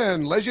Brady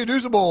Quinn, Lesia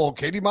Dusable,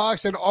 Katie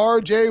Mox, and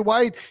RJ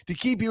White to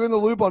keep you in the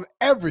loop on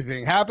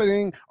everything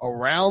happening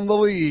around the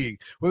league.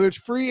 Whether it's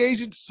free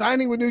agents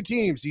signing with new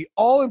teams, the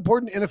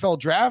all-important NFL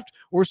draft,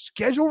 or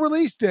schedule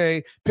release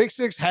day, Pick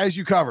Six has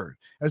you covered.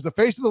 As the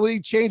face of the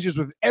league changes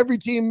with every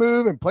team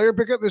move and player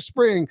pickup this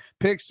spring,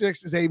 Pick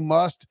Six is a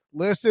must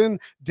listen.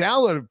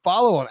 Download and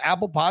follow on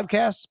Apple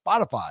Podcasts,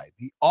 Spotify,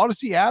 the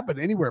Odyssey app, and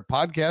anywhere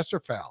podcasts are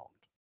found.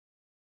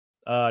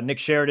 Nick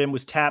Sheridan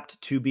was tapped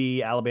to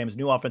be Alabama's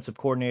new offensive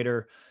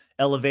coordinator,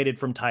 elevated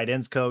from tight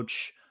ends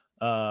coach.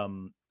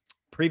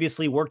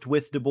 Previously worked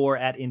with DeBoer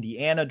at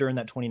Indiana during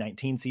that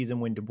 2019 season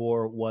when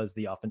DeBoer was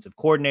the offensive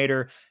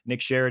coordinator. Nick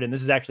Sheridan,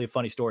 this is actually a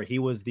funny story. He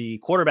was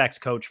the quarterbacks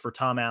coach for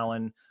Tom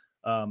Allen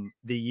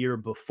the year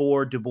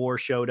before DeBoer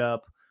showed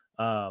up.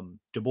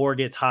 DeBoer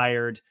gets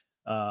hired.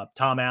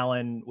 Tom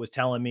Allen was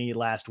telling me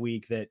last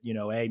week that,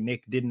 hey,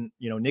 Nick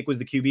was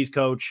the QB's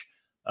coach.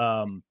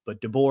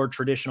 But DeBoer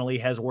traditionally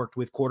has worked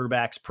with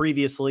quarterbacks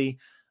previously.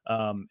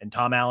 And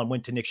Tom Allen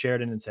went to Nick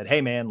Sheridan and said,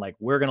 hey man,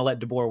 we're going to let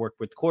DeBoer work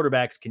with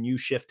quarterbacks. Can you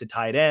shift to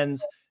tight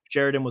ends?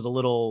 Sheridan was a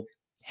little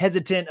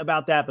hesitant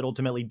about that, but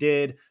ultimately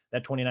did.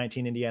 That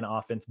 2019 Indiana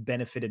offense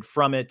benefited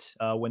from it.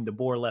 When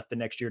DeBoer left the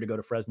next year to go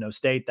to Fresno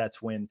State,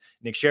 that's when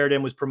Nick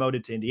Sheridan was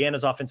promoted to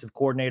Indiana's offensive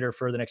coordinator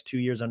for the next 2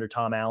 years under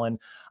Tom Allen.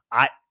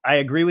 I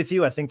agree with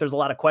you. I think there's a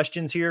lot of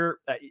questions here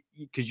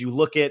because you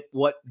look at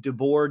what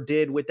DeBoer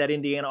did with that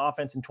Indiana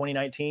offense in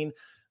 2019.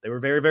 They were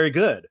very, very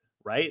good,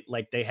 right?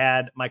 They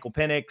had Michael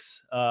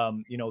Penix.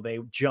 They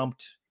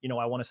jumped,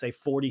 I want to say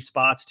 40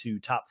 spots to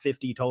top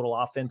 50 total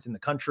offense in the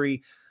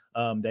country.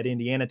 That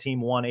Indiana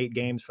team won 8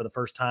 games for the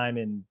first time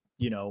in,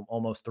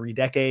 almost 3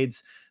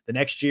 decades. The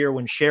next year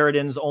when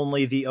Sheridan's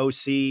only the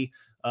OC,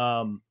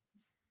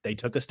 they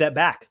took a step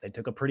back. They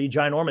took a pretty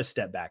ginormous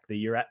step back. The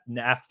year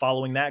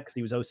following that, because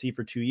he was OC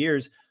for 2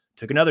 years,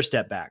 took another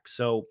step back.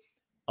 So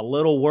a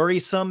little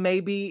worrisome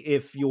maybe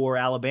if you're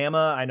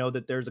Alabama. I know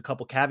that there's a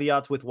couple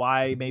caveats with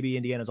why maybe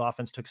Indiana's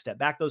offense took a step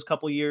back those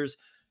couple years.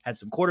 Had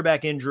some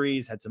quarterback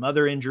injuries, had some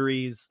other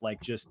injuries,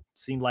 just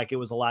seemed like it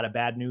was a lot of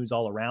bad news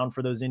all around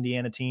for those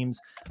Indiana teams.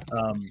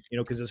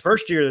 Because his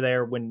first year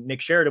there, when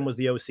Nick Sheridan was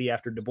the OC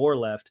after DeBoer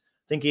left,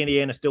 I think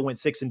Indiana still went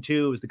 6-2.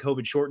 It was the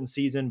COVID shortened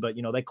season, but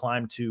they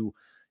climbed to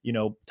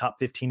top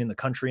 15 in the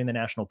country in the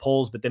national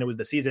polls. But then it was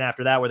the season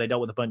after that where they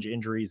dealt with a bunch of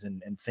injuries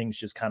and things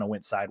just kind of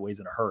went sideways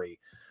in a hurry.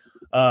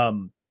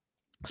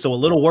 So a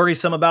little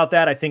worrisome about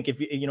that. I think if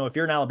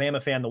you're an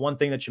Alabama fan, the one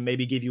thing that should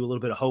maybe give you a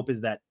little bit of hope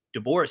is that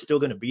DeBoer is still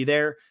going to be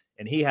there.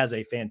 And he has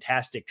a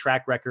fantastic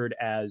track record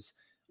as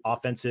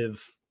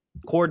offensive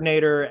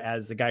coordinator,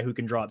 as a guy who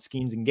can draw up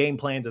schemes and game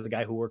plans, as a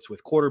guy who works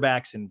with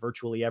quarterbacks in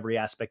virtually every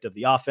aspect of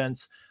the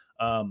offense.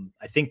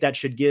 I think that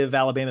should give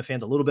Alabama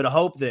fans a little bit of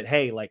hope that,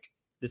 hey, like,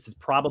 this is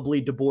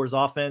probably DeBoer's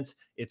offense.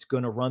 It's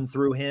going to run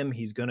through him.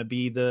 He's going to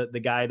be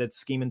the guy that's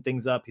scheming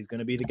things up. He's going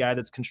to be the guy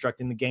that's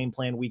constructing the game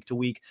plan week to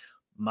week.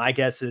 My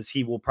guess is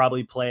he will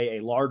probably play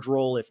a large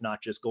role, if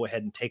not just go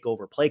ahead and take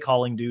over play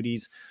calling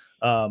duties.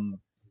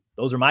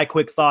 Those are my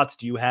quick thoughts.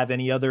 Do you have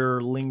any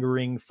other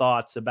lingering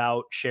thoughts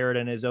about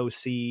Sheridan as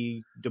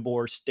OC,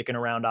 DeBoer sticking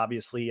around,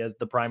 obviously, as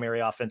the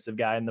primary offensive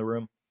guy in the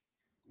room?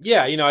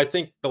 Yeah, I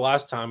think the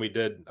last time we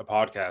did a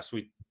podcast,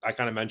 I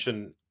kind of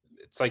mentioned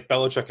it's like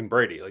Belichick and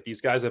Brady. Like,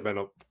 these guys have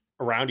been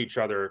around each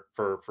other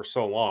for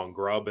so long,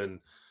 Grubb and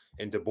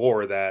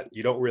DeBoer, that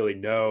you don't really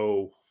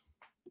know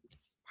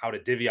how to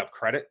divvy up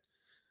credit.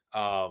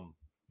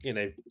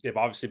 They've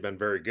obviously been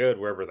very good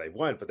wherever they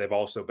went, but they've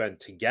also been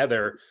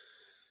together,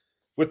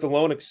 with the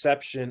lone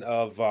exception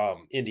of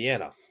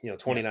Indiana.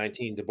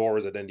 2019, DeBoer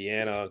was at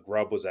Indiana,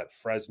 Grubb was at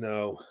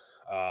Fresno.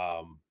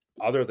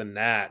 Other than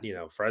that,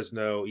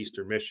 Fresno,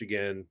 Eastern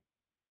Michigan,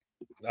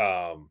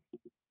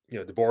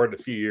 DeBoer had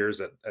a few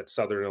years at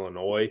Southern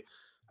Illinois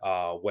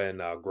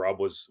when Grubb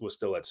was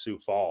still at Sioux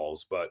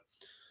Falls, but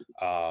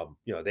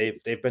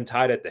they've been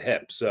tied at the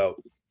hip. So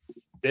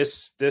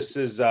this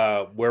is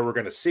where we're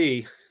going to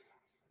see,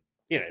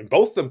 and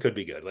both of them could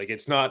be good. Like,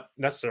 it's not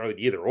necessarily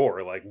either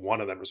or, like one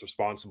of them is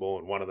responsible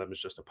and one of them is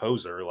just a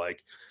poser.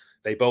 Like,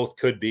 they both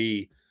could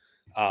be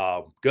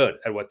good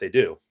at what they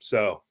do.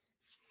 So,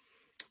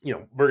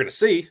 we're going to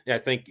see. I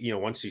think,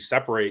 once you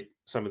separate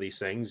some of these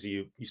things,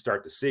 you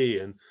start to see.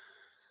 And,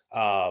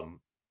 I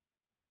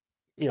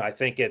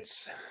think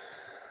it's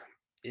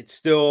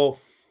still,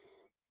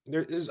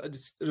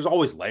 there's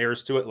always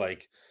layers to it.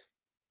 Like,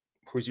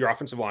 who's your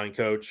offensive line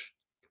coach?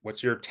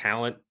 What's your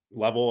talent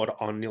level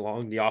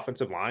along the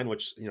offensive line,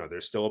 which,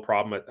 there's still a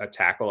problem at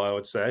tackle, I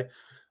would say.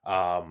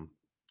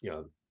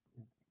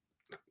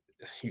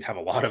 You have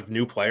a lot of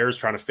new players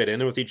trying to fit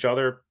in with each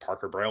other.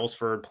 Parker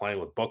Brailsford playing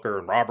with Booker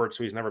and Roberts,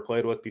 who he's never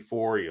played with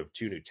before. You have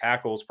 2 new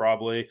tackles,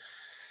 probably.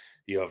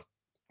 You have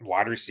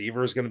wide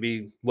receivers going to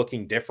be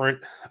looking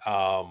different.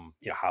 How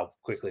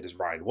quickly does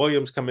Ryan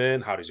Williams come in?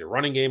 How does your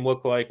running game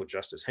look like with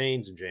Justice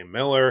Haynes and James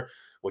Miller?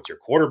 What's your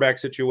quarterback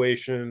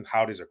situation?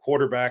 How does your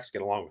quarterbacks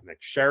get along with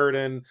Nick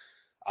Sheridan?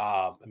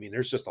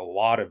 There's just a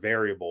lot of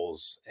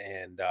variables,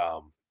 and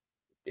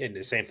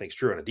the same thing's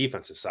true on a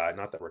defensive side.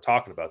 Not that we're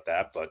talking about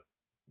that, but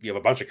you have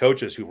a bunch of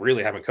coaches who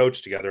really haven't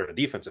coached together on a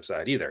defensive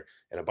side either,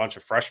 and a bunch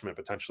of freshmen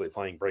potentially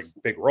playing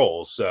big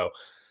roles. So,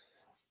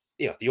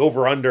 the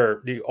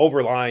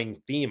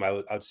overlying theme I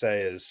would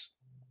say is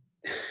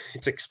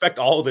it's expect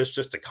all of this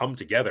just to come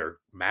together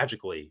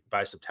magically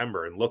by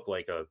September and look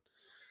like a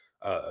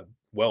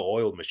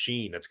well-oiled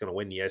machine that's going to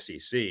win the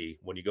SEC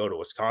when you go to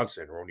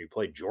Wisconsin or when you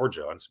play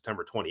Georgia on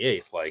September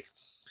 28th. Like,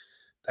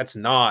 that's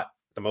not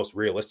the most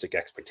realistic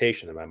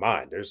expectation in my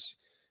mind. There's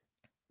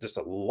just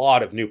a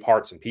lot of new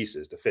parts and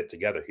pieces to fit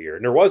together here.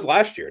 And there was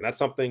last year. And that's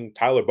something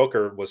Tyler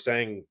Booker was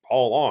saying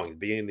all along at the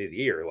beginning of the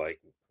year. Like,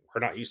 we're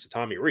not used to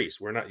Tommy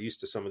Rees. We're not used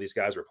to some of these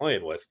guys we're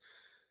playing with.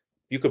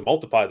 You could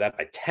multiply that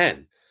by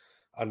 10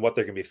 on what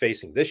they're going to be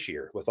facing this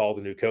year with all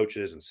the new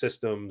coaches and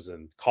systems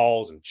and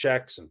calls and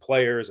checks and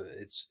players. And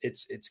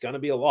it's going to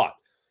be a lot.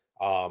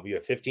 You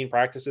have 15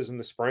 practices in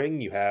the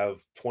spring. You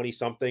have 20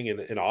 something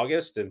in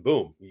August, and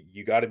boom,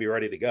 you got to be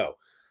ready to go.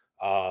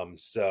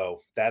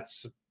 So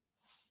that's,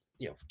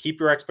 keep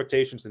your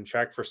expectations in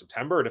check for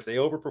September. And if they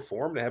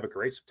overperform, they have a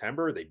great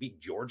September, they beat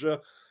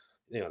Georgia,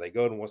 they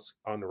go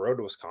on the road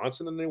to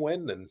Wisconsin and they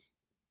win, and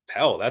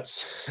hell,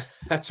 that's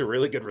a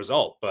really good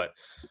result. But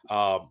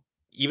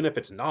even if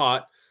it's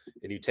not,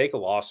 and you take a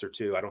loss or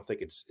two, I don't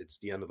think it's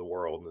the end of the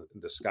world.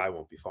 The sky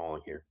won't be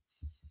falling here.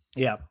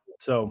 Yeah.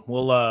 So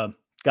we'll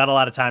got a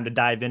lot of time to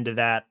dive into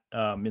that.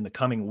 In the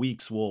coming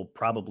weeks, we'll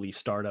probably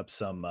start up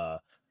some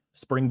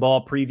spring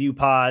ball preview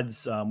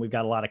pods. We've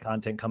got a lot of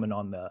content coming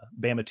on the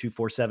Bama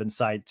 247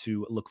 site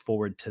to look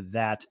forward to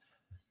that.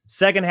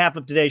 Second half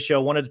of today's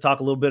show, wanted to talk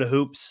a little bit of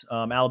hoops.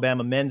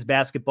 Alabama men's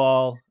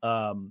basketball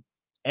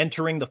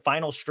entering the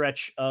final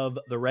stretch of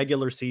the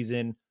regular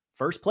season.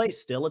 First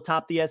place, still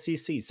atop the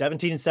SEC,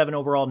 17-7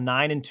 overall,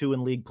 9-2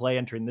 in league play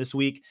entering this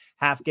week.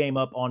 Half game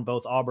up on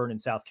both Auburn and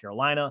South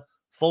Carolina.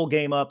 Full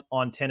game up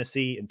on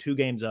Tennessee, and 2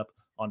 games up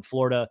on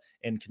Florida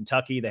and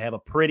Kentucky. They have a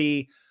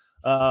pretty,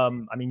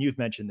 you've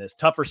mentioned this,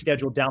 tougher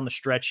schedule down the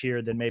stretch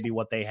here than maybe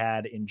what they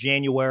had in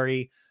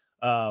January.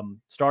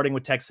 Starting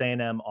with Texas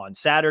A&M on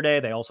Saturday.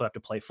 They also have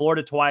to play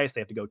Florida twice. They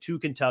have to go to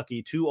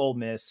Kentucky, to Ole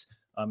Miss,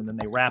 and then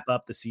they wrap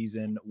up the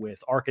season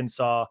with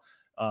Arkansas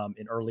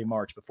in early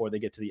March before they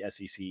get to the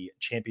SEC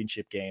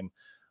championship game.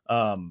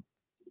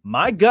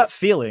 My gut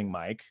feeling,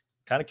 Mike,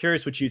 kind of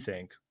curious what you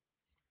think.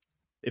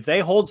 If they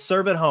hold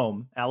serve at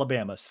home,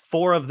 Alabama,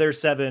 4 of their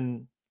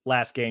 7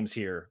 last games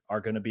here are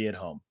going to be at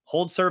home.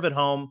 Hold serve at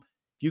home.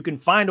 If you can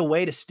find a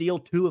way to steal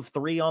 2 of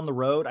 3 on the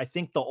road, I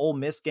think the Ole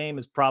Miss game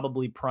is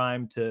probably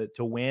primed to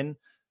win.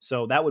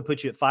 So that would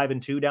put you at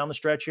 5-2 down the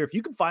stretch here. If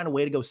you can find a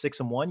way to go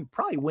 6-1, you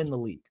probably win the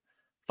league.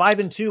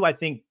 5-2, I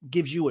think,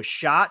 gives you a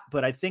shot,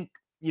 but I think,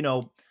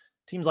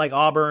 teams like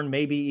Auburn,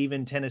 maybe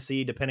even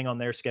Tennessee, depending on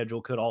their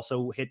schedule, could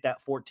also hit that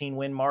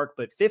 14-win mark.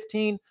 But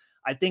 15,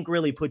 I think,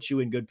 really puts you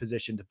in good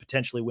position to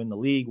potentially win the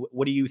league.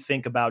 What do you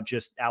think about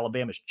just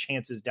Alabama's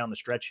chances down the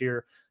stretch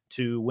here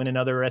to win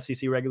another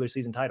SEC regular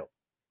season title?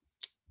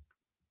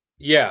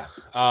 Yeah.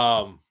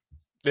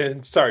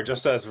 And sorry,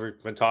 just as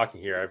we've been talking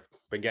here, I've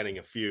been getting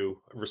a few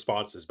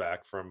responses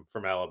back from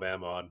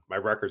Alabama on my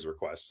records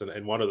requests.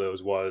 And one of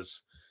those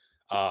was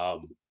a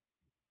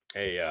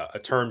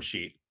term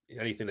sheet,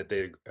 anything that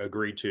they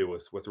agreed to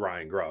with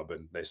Ryan Grubb,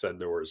 and they said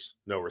there was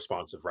no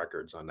responsive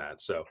records on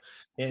that. So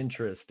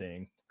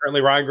interesting.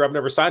 Apparently Ryan Grubb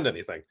never signed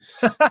anything,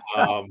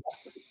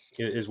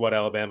 is what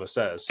Alabama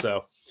says.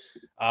 So,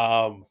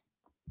 and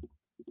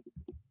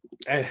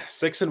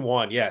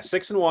 6-1,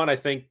 6-1. I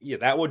think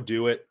that would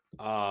do it.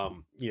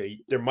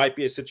 There might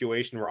be a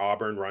situation where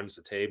Auburn runs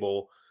the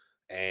table,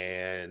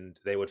 and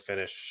they would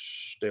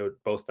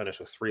both finish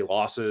with 3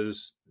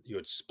 losses. You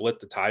would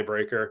split the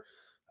tiebreaker.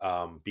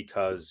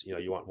 Because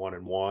you want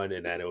 1-1,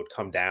 and then it would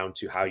come down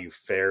to how you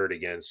fared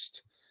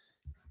against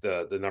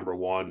the number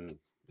 1,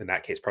 in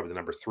that case probably the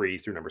number 3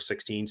 through number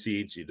 16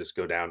 seeds. You just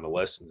go down the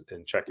list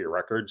and check your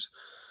records.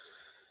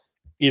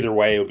 Either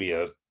way, it would be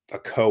a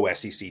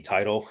co-SEC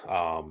title.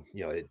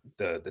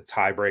 The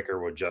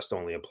tiebreaker would just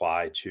only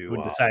apply to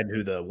decide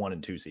who the 1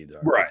 and 2 seeds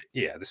are. Right.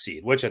 Yeah, the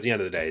seed, which at the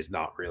end of the day is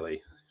not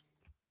really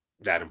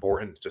that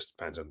important. It just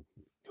depends on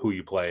who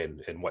you play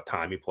and what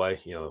time you play,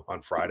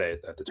 on Friday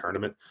at the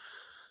tournament.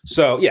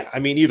 So,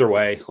 either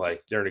way,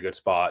 like, they're in a good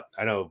spot.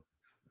 I know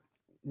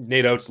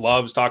Nate Oates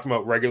loves talking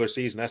about regular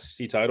season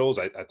SEC titles.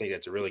 I think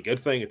it's a really good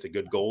thing. It's a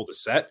good goal to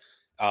set.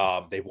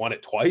 They've won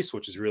it twice,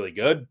 which is really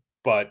good,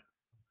 but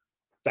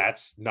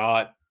that's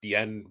not the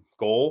end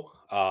goal.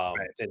 Right.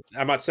 And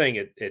I'm not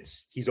saying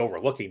he's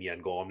overlooking the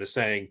end goal. I'm just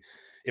saying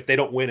if they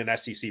don't win an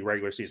SEC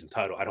regular season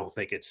title, I don't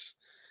think it's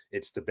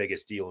the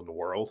biggest deal in the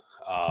world.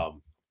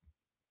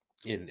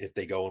 If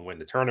they go and win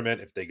the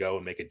tournament, if they go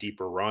and make a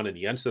deeper run in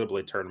the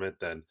NCAA tournament,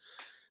 then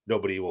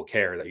nobody will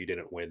care that you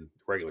didn't win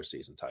regular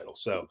season title.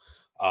 So,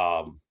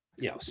 6-1,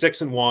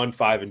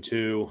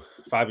 5-2,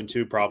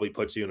 5-2 probably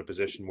puts you in a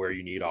position where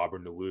you need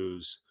Auburn to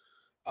lose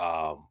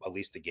at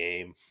least a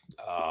game.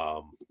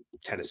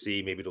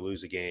 Tennessee maybe to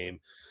lose a game.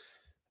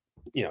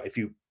 If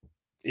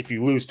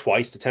you lose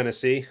twice to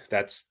Tennessee,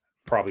 that's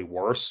probably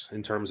worse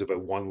in terms of a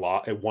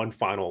one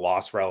final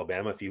loss for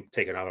Alabama. If you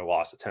take another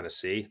loss at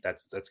Tennessee,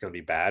 that's going to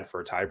be bad for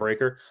a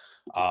tiebreaker.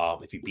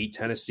 If you beat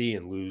Tennessee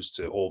and lose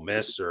to Ole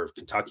Miss or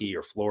Kentucky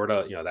or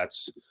Florida,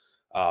 that's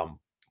a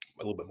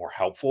little bit more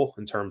helpful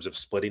in terms of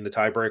splitting the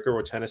tiebreaker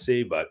with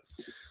Tennessee. But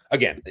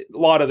again, a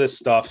lot of this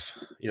stuff,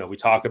 we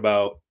talk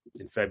about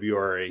in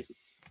February.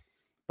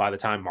 By the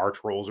time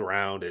March rolls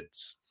around,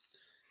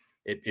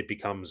 it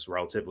becomes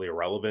relatively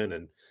irrelevant.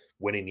 And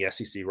winning the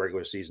SEC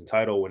regular season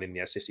title, winning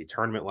the SEC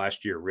tournament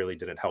last year really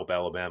didn't help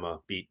Alabama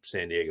beat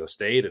San Diego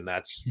State. And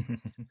that's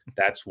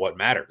what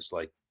matters.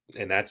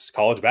 And that's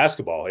college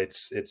basketball.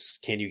 It's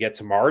can you get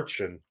to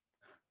March? And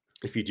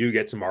if you do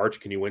get to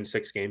March, can you win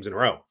 6 games in a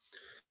row?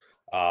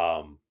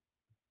 And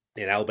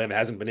Alabama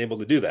hasn't been able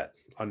to do that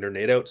under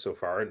Nate Oates so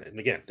far. And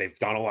again, they've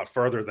gone a lot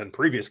further than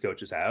previous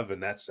coaches have.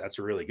 And that's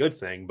a really good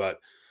thing. But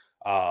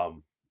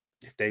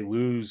if they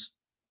lose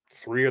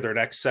 3 of their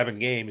next 7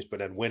 games, but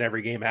then win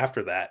every game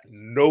after that,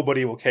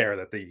 nobody will care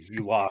that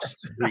you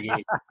lost 3 games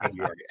in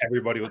February.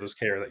 Everybody will just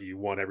care that you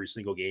won every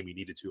single game you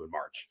needed to in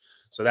March.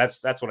 So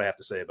that's what I have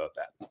to say about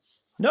that.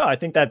 No, I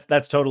think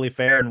that's totally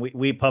fair. And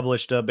we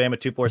published a Bama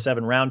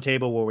 247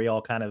 roundtable where we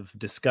all kind of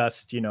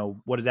discussed,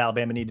 what does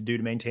Alabama need to do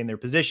to maintain their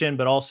position,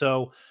 but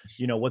also,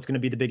 what's going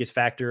to be the biggest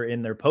factor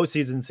in their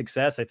postseason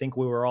success. I think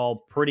we were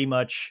all pretty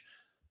much,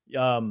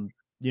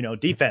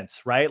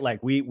 defense, right?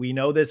 Like we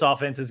know this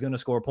offense is going to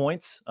score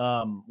points.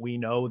 We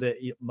know that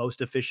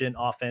most efficient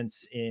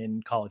offense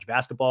in college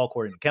basketball,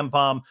 according to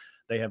KenPom,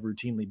 they have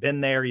routinely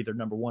been there, either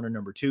number 1 or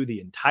number 2 the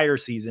entire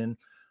season.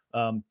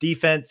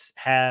 Defense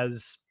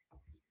has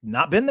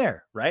not been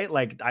there, right?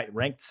 Like I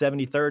ranked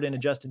 73rd in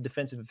adjusted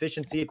defensive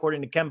efficiency,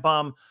 according to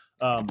KenPom.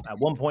 At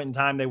one point in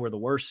time, they were the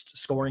worst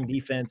scoring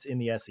defense in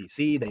the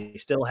SEC. They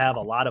still have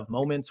a lot of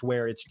moments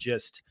where it's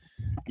just,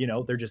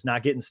 they're just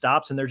not getting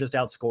stops and they're just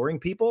outscoring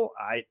people.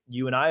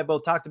 You and I have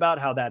both talked about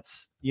how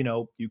that's,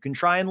 you can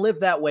try and live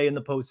that way in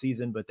the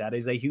postseason, but that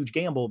is a huge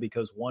gamble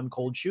because one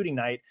cold shooting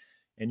night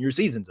and your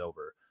season's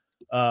over.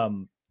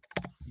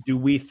 Do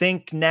we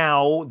think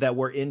now that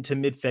we're into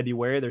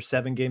mid-February, there's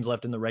 7 games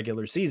left in the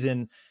regular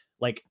season,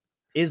 like,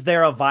 is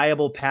there a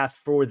viable path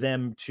for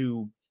them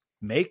to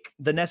make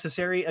the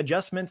necessary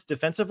adjustments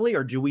defensively?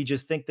 Or do we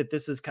just think that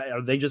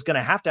are they just going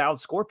to have to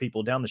outscore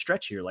people down the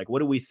stretch here? Like, what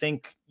do we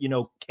think,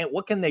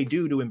 what can they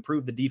do to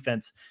improve the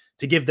defense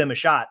to give them a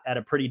shot at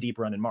a pretty deep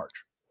run in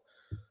March?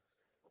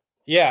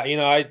 Yeah,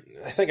 I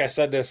think I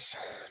said this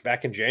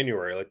back in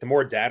January. Like, the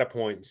more data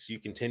points you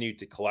continue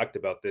to collect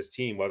about this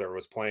team, whether it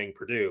was playing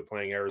Purdue,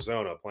 playing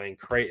Arizona, playing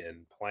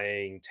Creighton,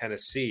 playing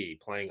Tennessee,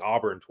 playing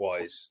Auburn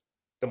twice,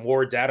 the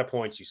more data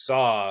points you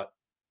saw,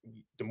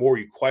 the more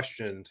you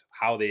questioned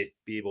how they'd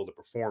be able to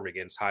perform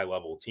against high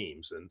level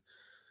teams. And,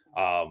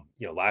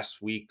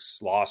 last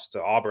week's loss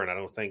to Auburn, I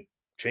don't think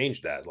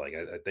changed that. Like,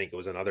 I think it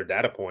was another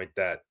data point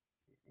that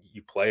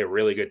you play a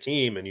really good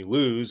team and you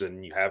lose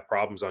and you have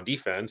problems on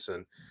defense,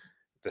 and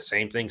the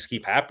same things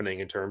keep happening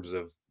in terms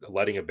of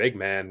letting a big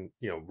man,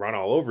 run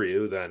all over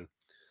you, then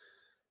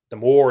the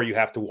more you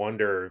have to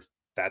wonder if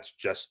that's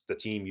just the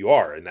team you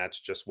are, and that's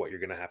just what you're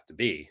going to have to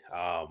be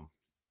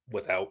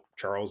without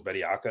Charles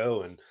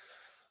Bediako and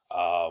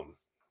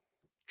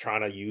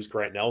trying to use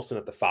Grant Nelson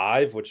at the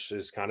 5, which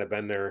has kind of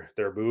been their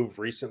move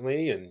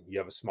recently. And you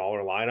have a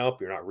smaller lineup.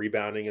 You're not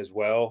rebounding as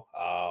well.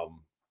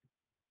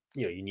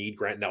 You need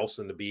Grant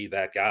Nelson to be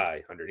that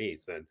guy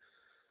underneath. And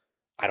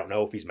I don't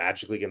know if he's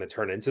magically going to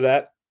turn into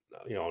that,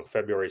 on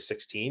February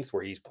 16th,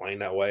 where he's playing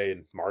that way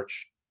in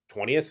March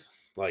 20th.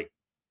 Like,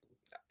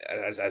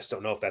 I just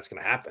don't know if that's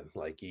going to happen.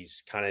 Like,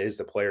 he's kind of is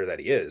the player that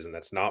he is. And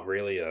that's not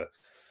really a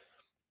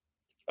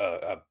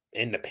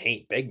in the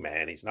paint big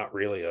man. He's not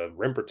really a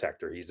rim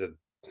protector. He's a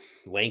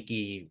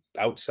lanky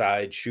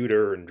outside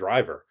shooter and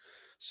driver.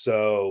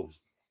 So,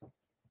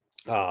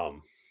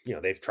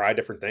 they've tried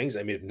different things.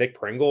 I mean, if Nick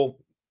Pringle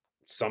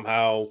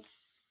somehow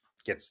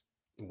gets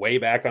way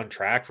back on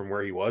track from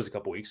where he was a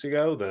couple weeks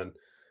ago, then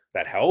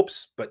that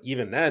helps. But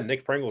even then,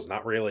 Nick Pringle's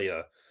not really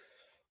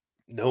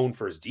known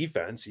for his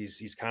defense.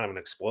 He's kind of an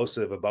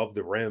explosive, above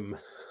the rim,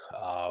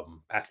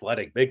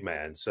 athletic big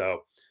man.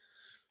 So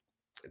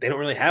they don't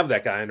really have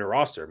that guy in their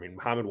roster. I mean,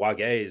 Mohamed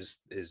Wage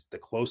is the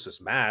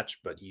closest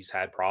match, but he's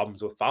had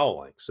problems with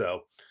fouling.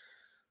 So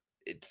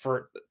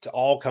for it to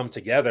all come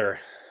together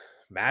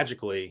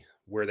magically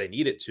where they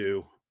need it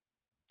to,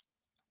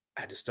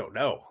 I just don't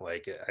know.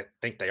 Like, I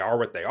think they are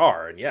what they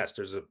are. And yes,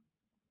 there's a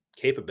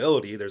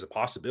capability, there's a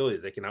possibility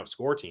that they can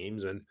outscore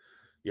teams. And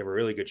you have a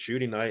really good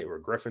shooting night where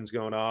Griffin's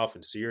going off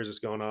and Sears is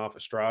going off,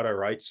 Estrada,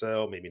 right?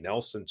 So maybe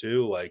Nelson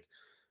too. Like,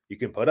 you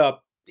can put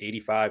up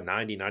 85,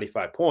 90,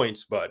 95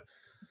 points, but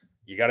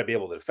you got to be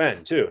able to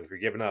defend too. And if you're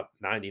giving up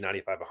 90,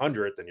 95,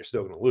 100, then you're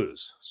still going to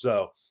lose.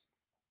 So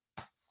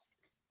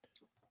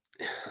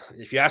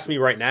if you ask me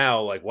right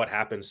now, like, what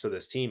happens to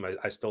this team,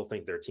 I still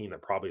think they're a team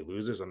that probably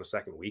loses on the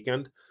second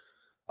weekend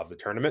of the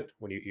tournament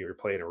when you're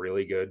playing a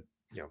really good,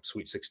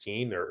 Sweet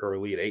 16 or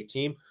Elite 8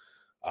 team.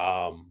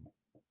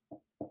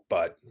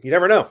 But you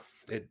never know.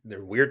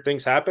 Weird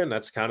things happen.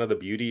 That's kind of the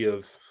beauty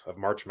of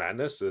March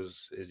Madness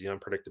is the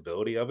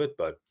unpredictability of it.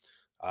 But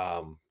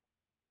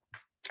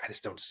I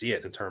just don't see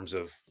it in terms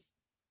of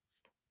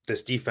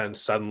this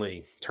defense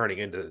suddenly turning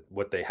into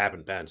what they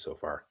haven't been so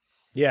far.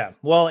 Yeah.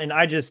 Well, and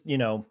I just,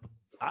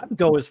 I'd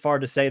go as far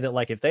to say that,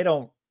 like, if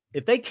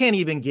they can't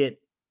even get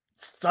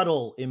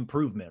subtle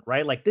improvement,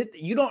 right? Like,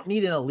 you don't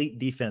need an elite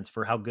defense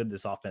for how good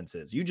this offense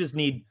is. You just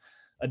need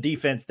a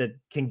defense that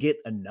can get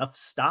enough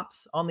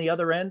stops on the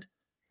other end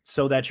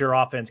so that your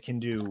offense can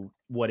do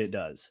what it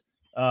does.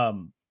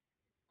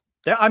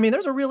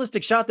 There's a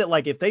realistic shot that,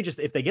 like, if they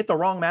get the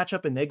wrong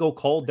matchup and they go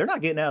cold, they're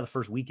not getting out of the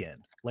first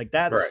weekend. Like,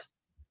 that's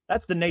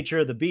the nature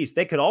of the beast.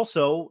 They could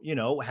also,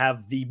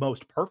 have the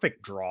most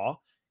perfect draw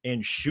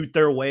and shoot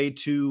their way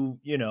to,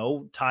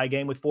 tie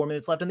game with 4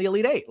 minutes left in the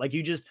Elite 8. Like,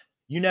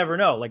 you never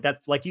know. Like,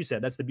 that's, like you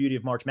said, that's the beauty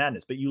of March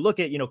Madness. But you look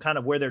at, kind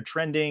of where they're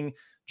trending.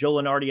 Joe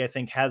Lunardi, I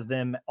think, has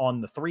them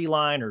on the 3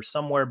 line or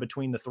somewhere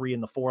between the 3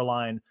 and the 4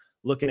 line,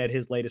 looking at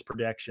his latest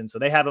projection. So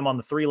they have him on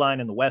the 3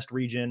 line in the West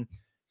region.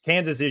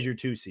 Kansas is your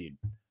 2 seed.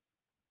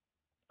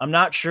 I'm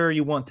not sure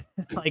you want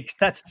like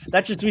that's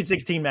your Sweet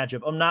 16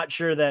 matchup. I'm not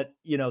sure that,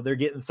 they're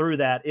getting through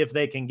that if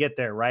they can get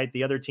there, right?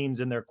 The other teams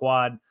in their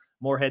quad,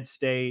 Morehead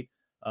State,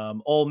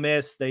 Ole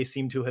Miss, they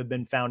seem to have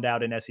been found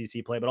out in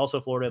SEC play, but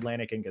also Florida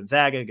Atlantic and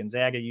Gonzaga.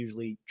 Gonzaga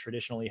usually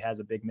traditionally has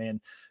a big man.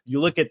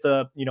 You look at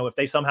the, if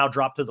they somehow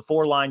drop to the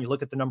 4 line, you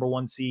look at the number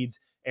 1 seeds,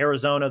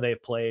 Arizona,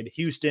 they've played,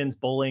 Houston's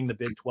bowling, the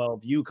Big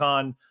 12,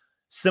 UConn,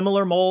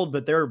 similar mold,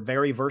 but they're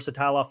very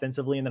versatile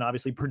offensively. And then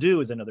obviously Purdue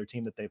is another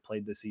team that they've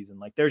played this season.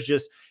 Like, there's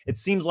just, it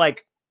seems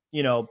like,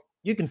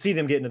 you can see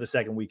them get into the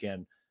second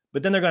weekend,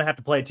 but then they're going to have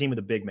to play a team with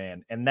a big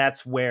man. And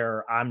that's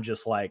where I'm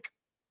just like,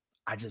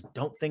 I just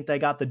don't think they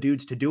got the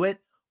dudes to do it,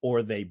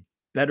 or they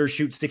better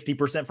shoot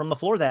 60% from the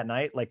floor that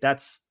night. Like,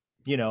 that's,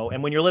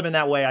 and when you're living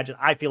that way,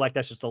 I feel like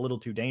that's just a little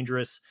too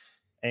dangerous.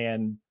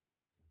 And,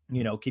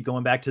 keep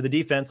going back to the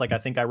defense. Like, I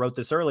think I wrote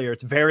this earlier.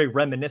 It's very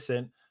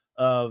reminiscent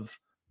of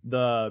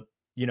the,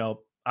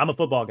 I'm a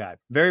football guy,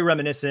 very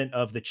reminiscent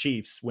of the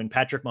Chiefs when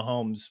Patrick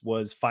Mahomes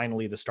was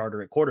finally the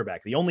starter at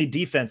quarterback. The only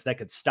defense that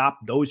could stop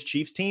those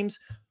Chiefs teams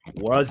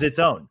was its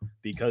own,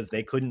 because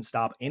they couldn't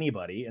stop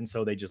anybody. And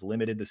so they just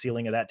limited the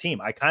ceiling of that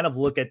team. I kind of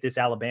look at this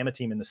Alabama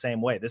team in the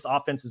same way. This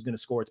offense is going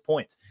to score its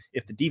points.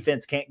 If the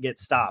defense can't get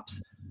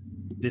stops,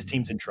 this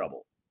team's in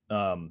trouble.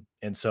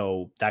 And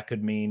so that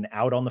could mean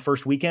out on the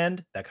first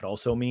weekend. That could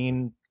also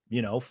mean,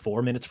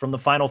 4 minutes from the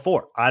Final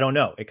Four. I don't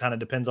know. It kind of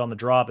depends on the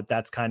draw, but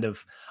that's kind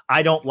of,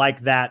 I don't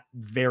like that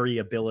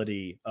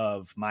variability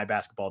of my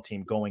basketball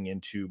team going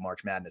into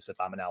March Madness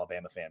if I'm an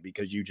Alabama fan,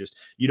 because you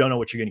don't know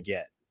what you're going to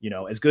get.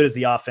 As good as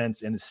the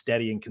offense and as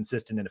steady and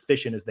consistent and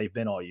efficient as they've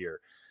been all year,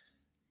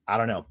 I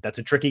don't know. That's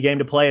a tricky game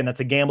to play, and that's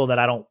a gamble that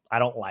I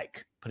don't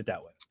like. Put it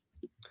that way.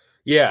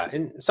 Yeah,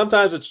 and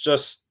sometimes it's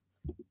just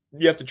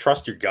you have to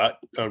trust your gut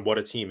on what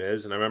a team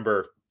is. And I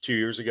remember 2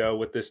 years ago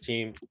with this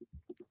team,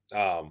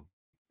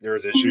 there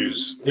was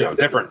issues,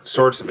 different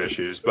sorts of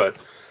issues, but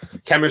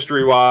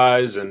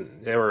chemistry-wise, and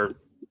they were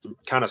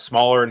kind of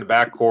smaller in the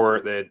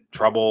backcourt. They had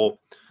trouble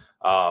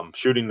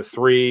shooting the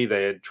three.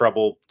 They had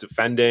trouble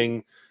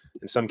defending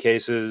in some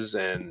cases,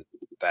 and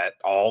that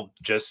all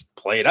just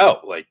played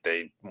out. Like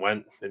they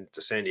went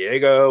into San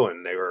Diego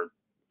and they were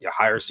a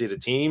higher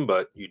seeded team,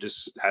 but you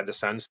just had the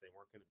sense they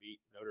weren't going to beat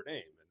Notre Dame.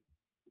 And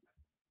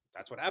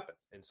that's what happened.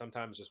 And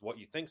sometimes just what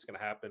you think is going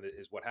to happen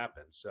is what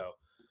happens. So,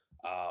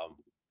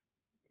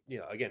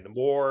 again, the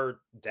more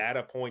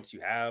data points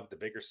you have, the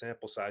bigger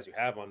sample size you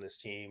have on this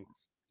team,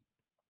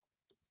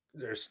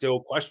 there's still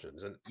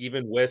questions. And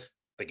even with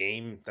the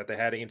game that they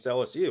had against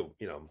LSU,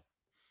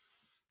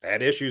 they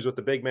had issues with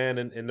the big man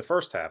in the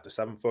first half, the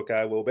 7-foot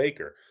guy, Will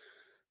Baker.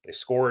 They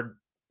outscored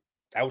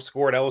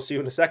LSU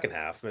in the second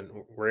half and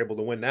were able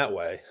to win that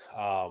way.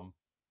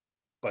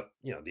 But,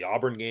 the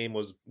Auburn game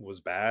was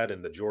bad,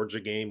 and the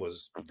Georgia game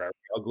was very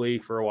ugly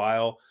for a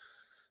while.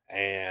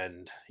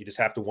 And you just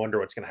have to wonder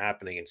what's going to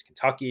happen against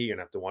Kentucky. You're going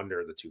to have to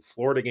wonder the 2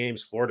 Florida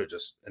games. Florida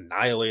just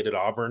annihilated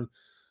Auburn.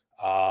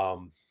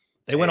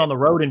 They went on the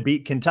road and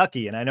beat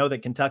Kentucky. And I know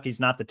that Kentucky's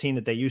not the team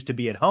that they used to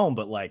be at home,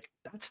 but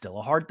that's still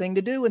a hard thing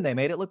to do. And they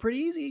made it look pretty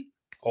easy.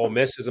 Ole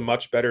Miss is a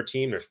much better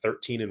team. They're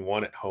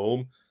 13-1 at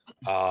home.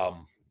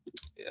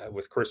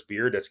 With Chris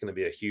Beard, that's going to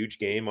be a huge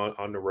game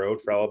on the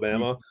road for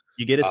Alabama.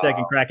 You get a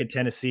second crack at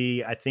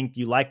Tennessee. I think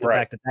you like the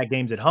fact that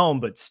game's at home,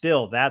 but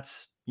still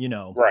that's,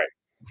 Right.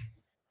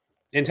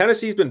 And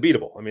Tennessee's been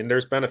beatable. I mean,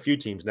 there's been a few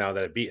teams now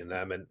that have beaten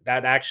them. And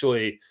that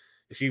actually,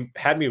 if you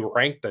had me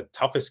rank the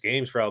toughest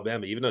games for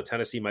Alabama, even though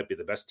Tennessee might be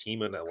the best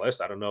team on that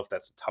list, I don't know if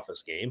that's the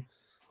toughest game.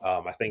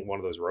 I think one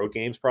of those road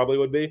games probably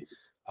would be.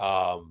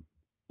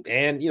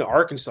 And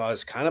Arkansas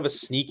is kind of a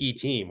sneaky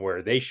team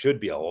where they should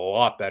be a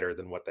lot better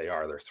than what they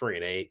are. They're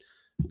 3-8.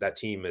 That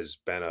team has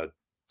been a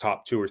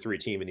top 2 or 3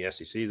 team in the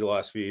SEC the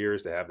last few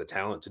years. They have the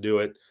talent to do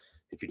it.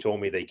 If you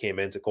told me they came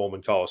into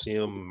Coleman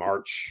Coliseum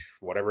March,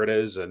 whatever it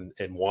is, and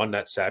won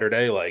that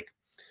Saturday,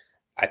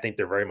 I think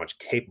they're very much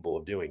capable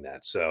of doing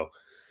that. So,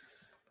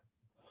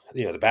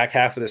 the back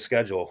half of the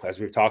schedule, as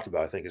we've talked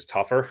about, I think is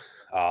tougher.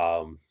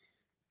 And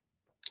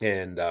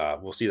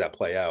we'll see that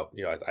play out.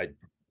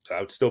 I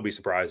would still be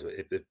surprised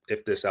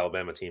if this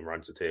Alabama team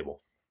runs the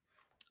table.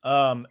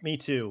 Me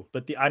too.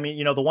 But the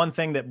one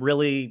thing that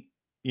really,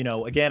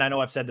 again, I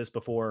know I've said this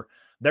before,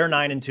 they're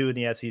 9-2 in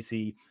the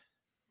SEC.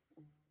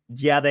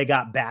 Yeah, they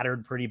got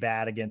battered pretty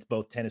bad against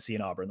both Tennessee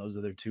and Auburn. Those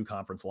are their 2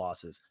 conference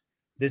losses.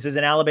 This is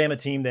an Alabama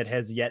team that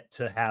has yet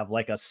to have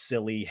a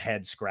silly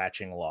head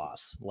scratching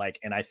loss.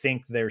 And I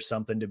think there's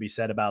something to be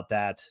said about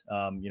that.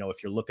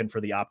 If you're looking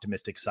for the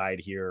optimistic side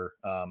here,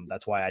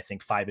 that's why I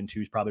think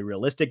 5-2 is probably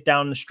realistic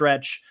down the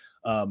stretch.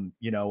 Maybe,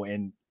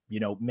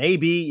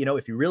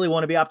 if you really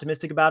want to be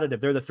optimistic about it, if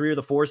they're the 3 or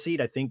the 4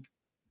 seed, I think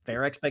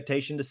fair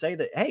expectation to say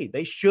that, hey,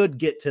 they should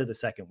get to the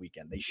second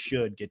weekend. They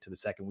should get to the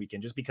second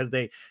weekend just because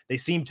they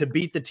seem to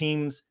beat the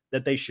teams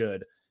that they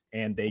should.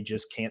 And they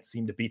just can't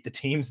seem to beat the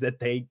teams that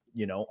they,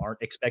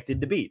 aren't expected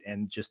to beat.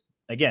 And just,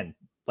 again,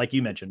 like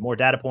you mentioned, more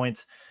data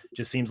points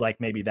just seems like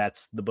maybe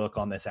that's the book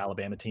on this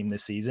Alabama team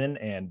this season.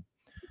 And,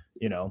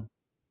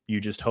 you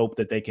just hope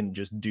that they can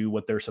just do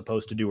what they're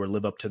supposed to do or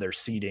live up to their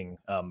seeding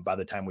by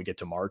the time we get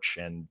to March.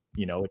 And,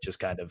 it just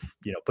kind of,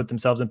 put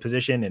themselves in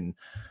position and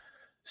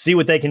see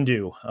what they can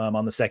do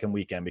on the second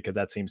weekend, because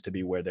that seems to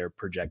be where they're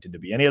projected to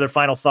be. Any other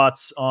final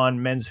thoughts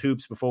on men's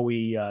hoops before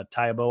we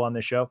tie a bow on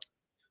this show?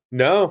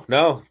 No.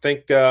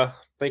 Think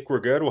we're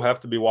good. We'll have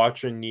to be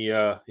watching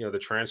the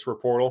transfer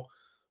portal.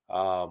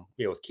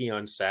 With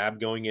Keon Sabb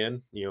going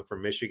in,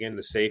 from Michigan,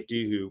 the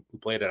safety who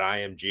played at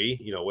IMG,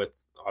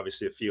 with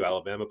obviously a few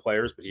Alabama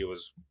players, but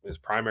his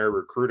primary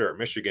recruiter at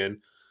Michigan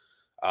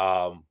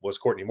was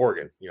Courtney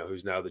Morgan,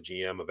 who's now the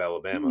GM of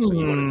Alabama. So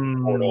he went into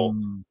the portal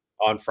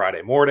on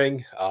Friday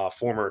morning.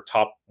 Former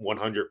top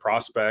 100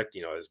 prospect,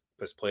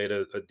 has played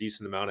a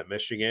decent amount at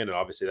Michigan, and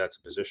obviously that's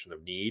a position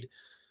of need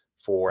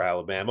for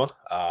Alabama,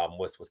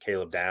 with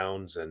Caleb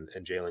Downs and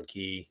Jalen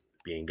Key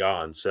being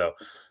gone. So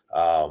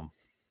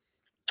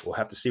we'll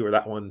have to see where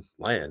that one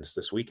lands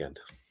this weekend.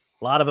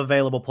 A lot of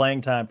available playing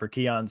time for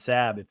Keon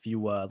Sabb if you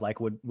would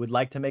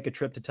like to make a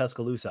trip to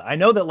Tuscaloosa. I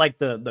know that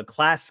the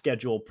class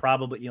schedule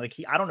probably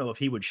I don't know if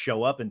he would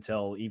show up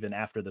until even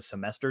after the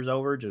semester's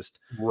over. Just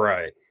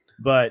right,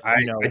 but I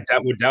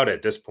would doubt it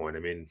at this point.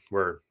 I mean,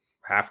 we're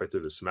halfway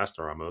through the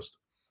semester almost.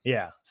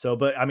 Yeah. So,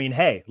 but I mean,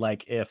 hey,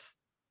 if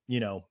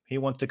he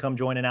wants to come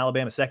join an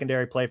Alabama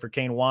secondary, play for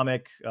Kane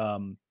Womack,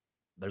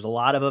 there's a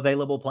lot of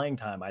available playing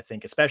time, I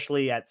think,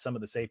 especially at some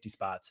of the safety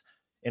spots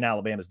in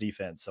Alabama's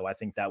defense. So I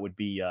think that would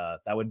be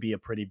a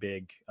pretty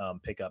big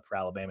pickup for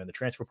Alabama in the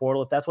transfer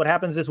portal if that's what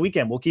happens this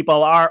weekend. We'll keep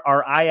all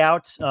our eye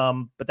out.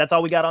 But that's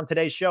all we got on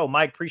today's show.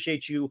 Mike,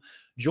 appreciate you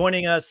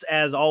joining us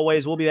as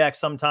always. We'll be back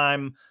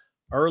sometime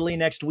early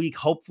next week.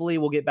 Hopefully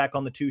we'll get back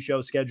on the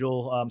 2-show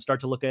schedule, start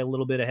to look a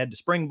little bit ahead to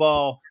spring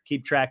ball,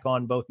 keep track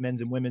on both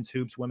men's and women's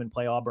hoops. Women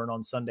play Auburn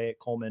on Sunday at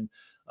Coleman.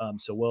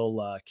 So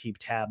we'll keep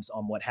tabs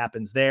on what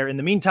happens there. In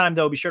the meantime,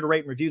 though, be sure to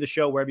rate and review the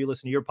show wherever you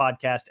listen to your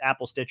podcast,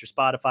 Apple, Stitcher,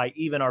 Spotify,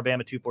 even our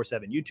Bama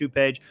 247 YouTube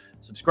page.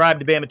 Subscribe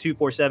to Bama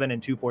 247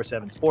 and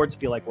 247 Sports.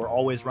 Feel like we're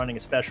always running a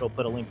special.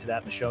 Put a link to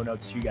that in the show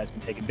notes so you guys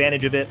can take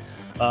advantage of it.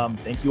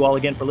 Thank you all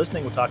again for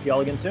listening. We'll talk to you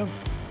all again soon.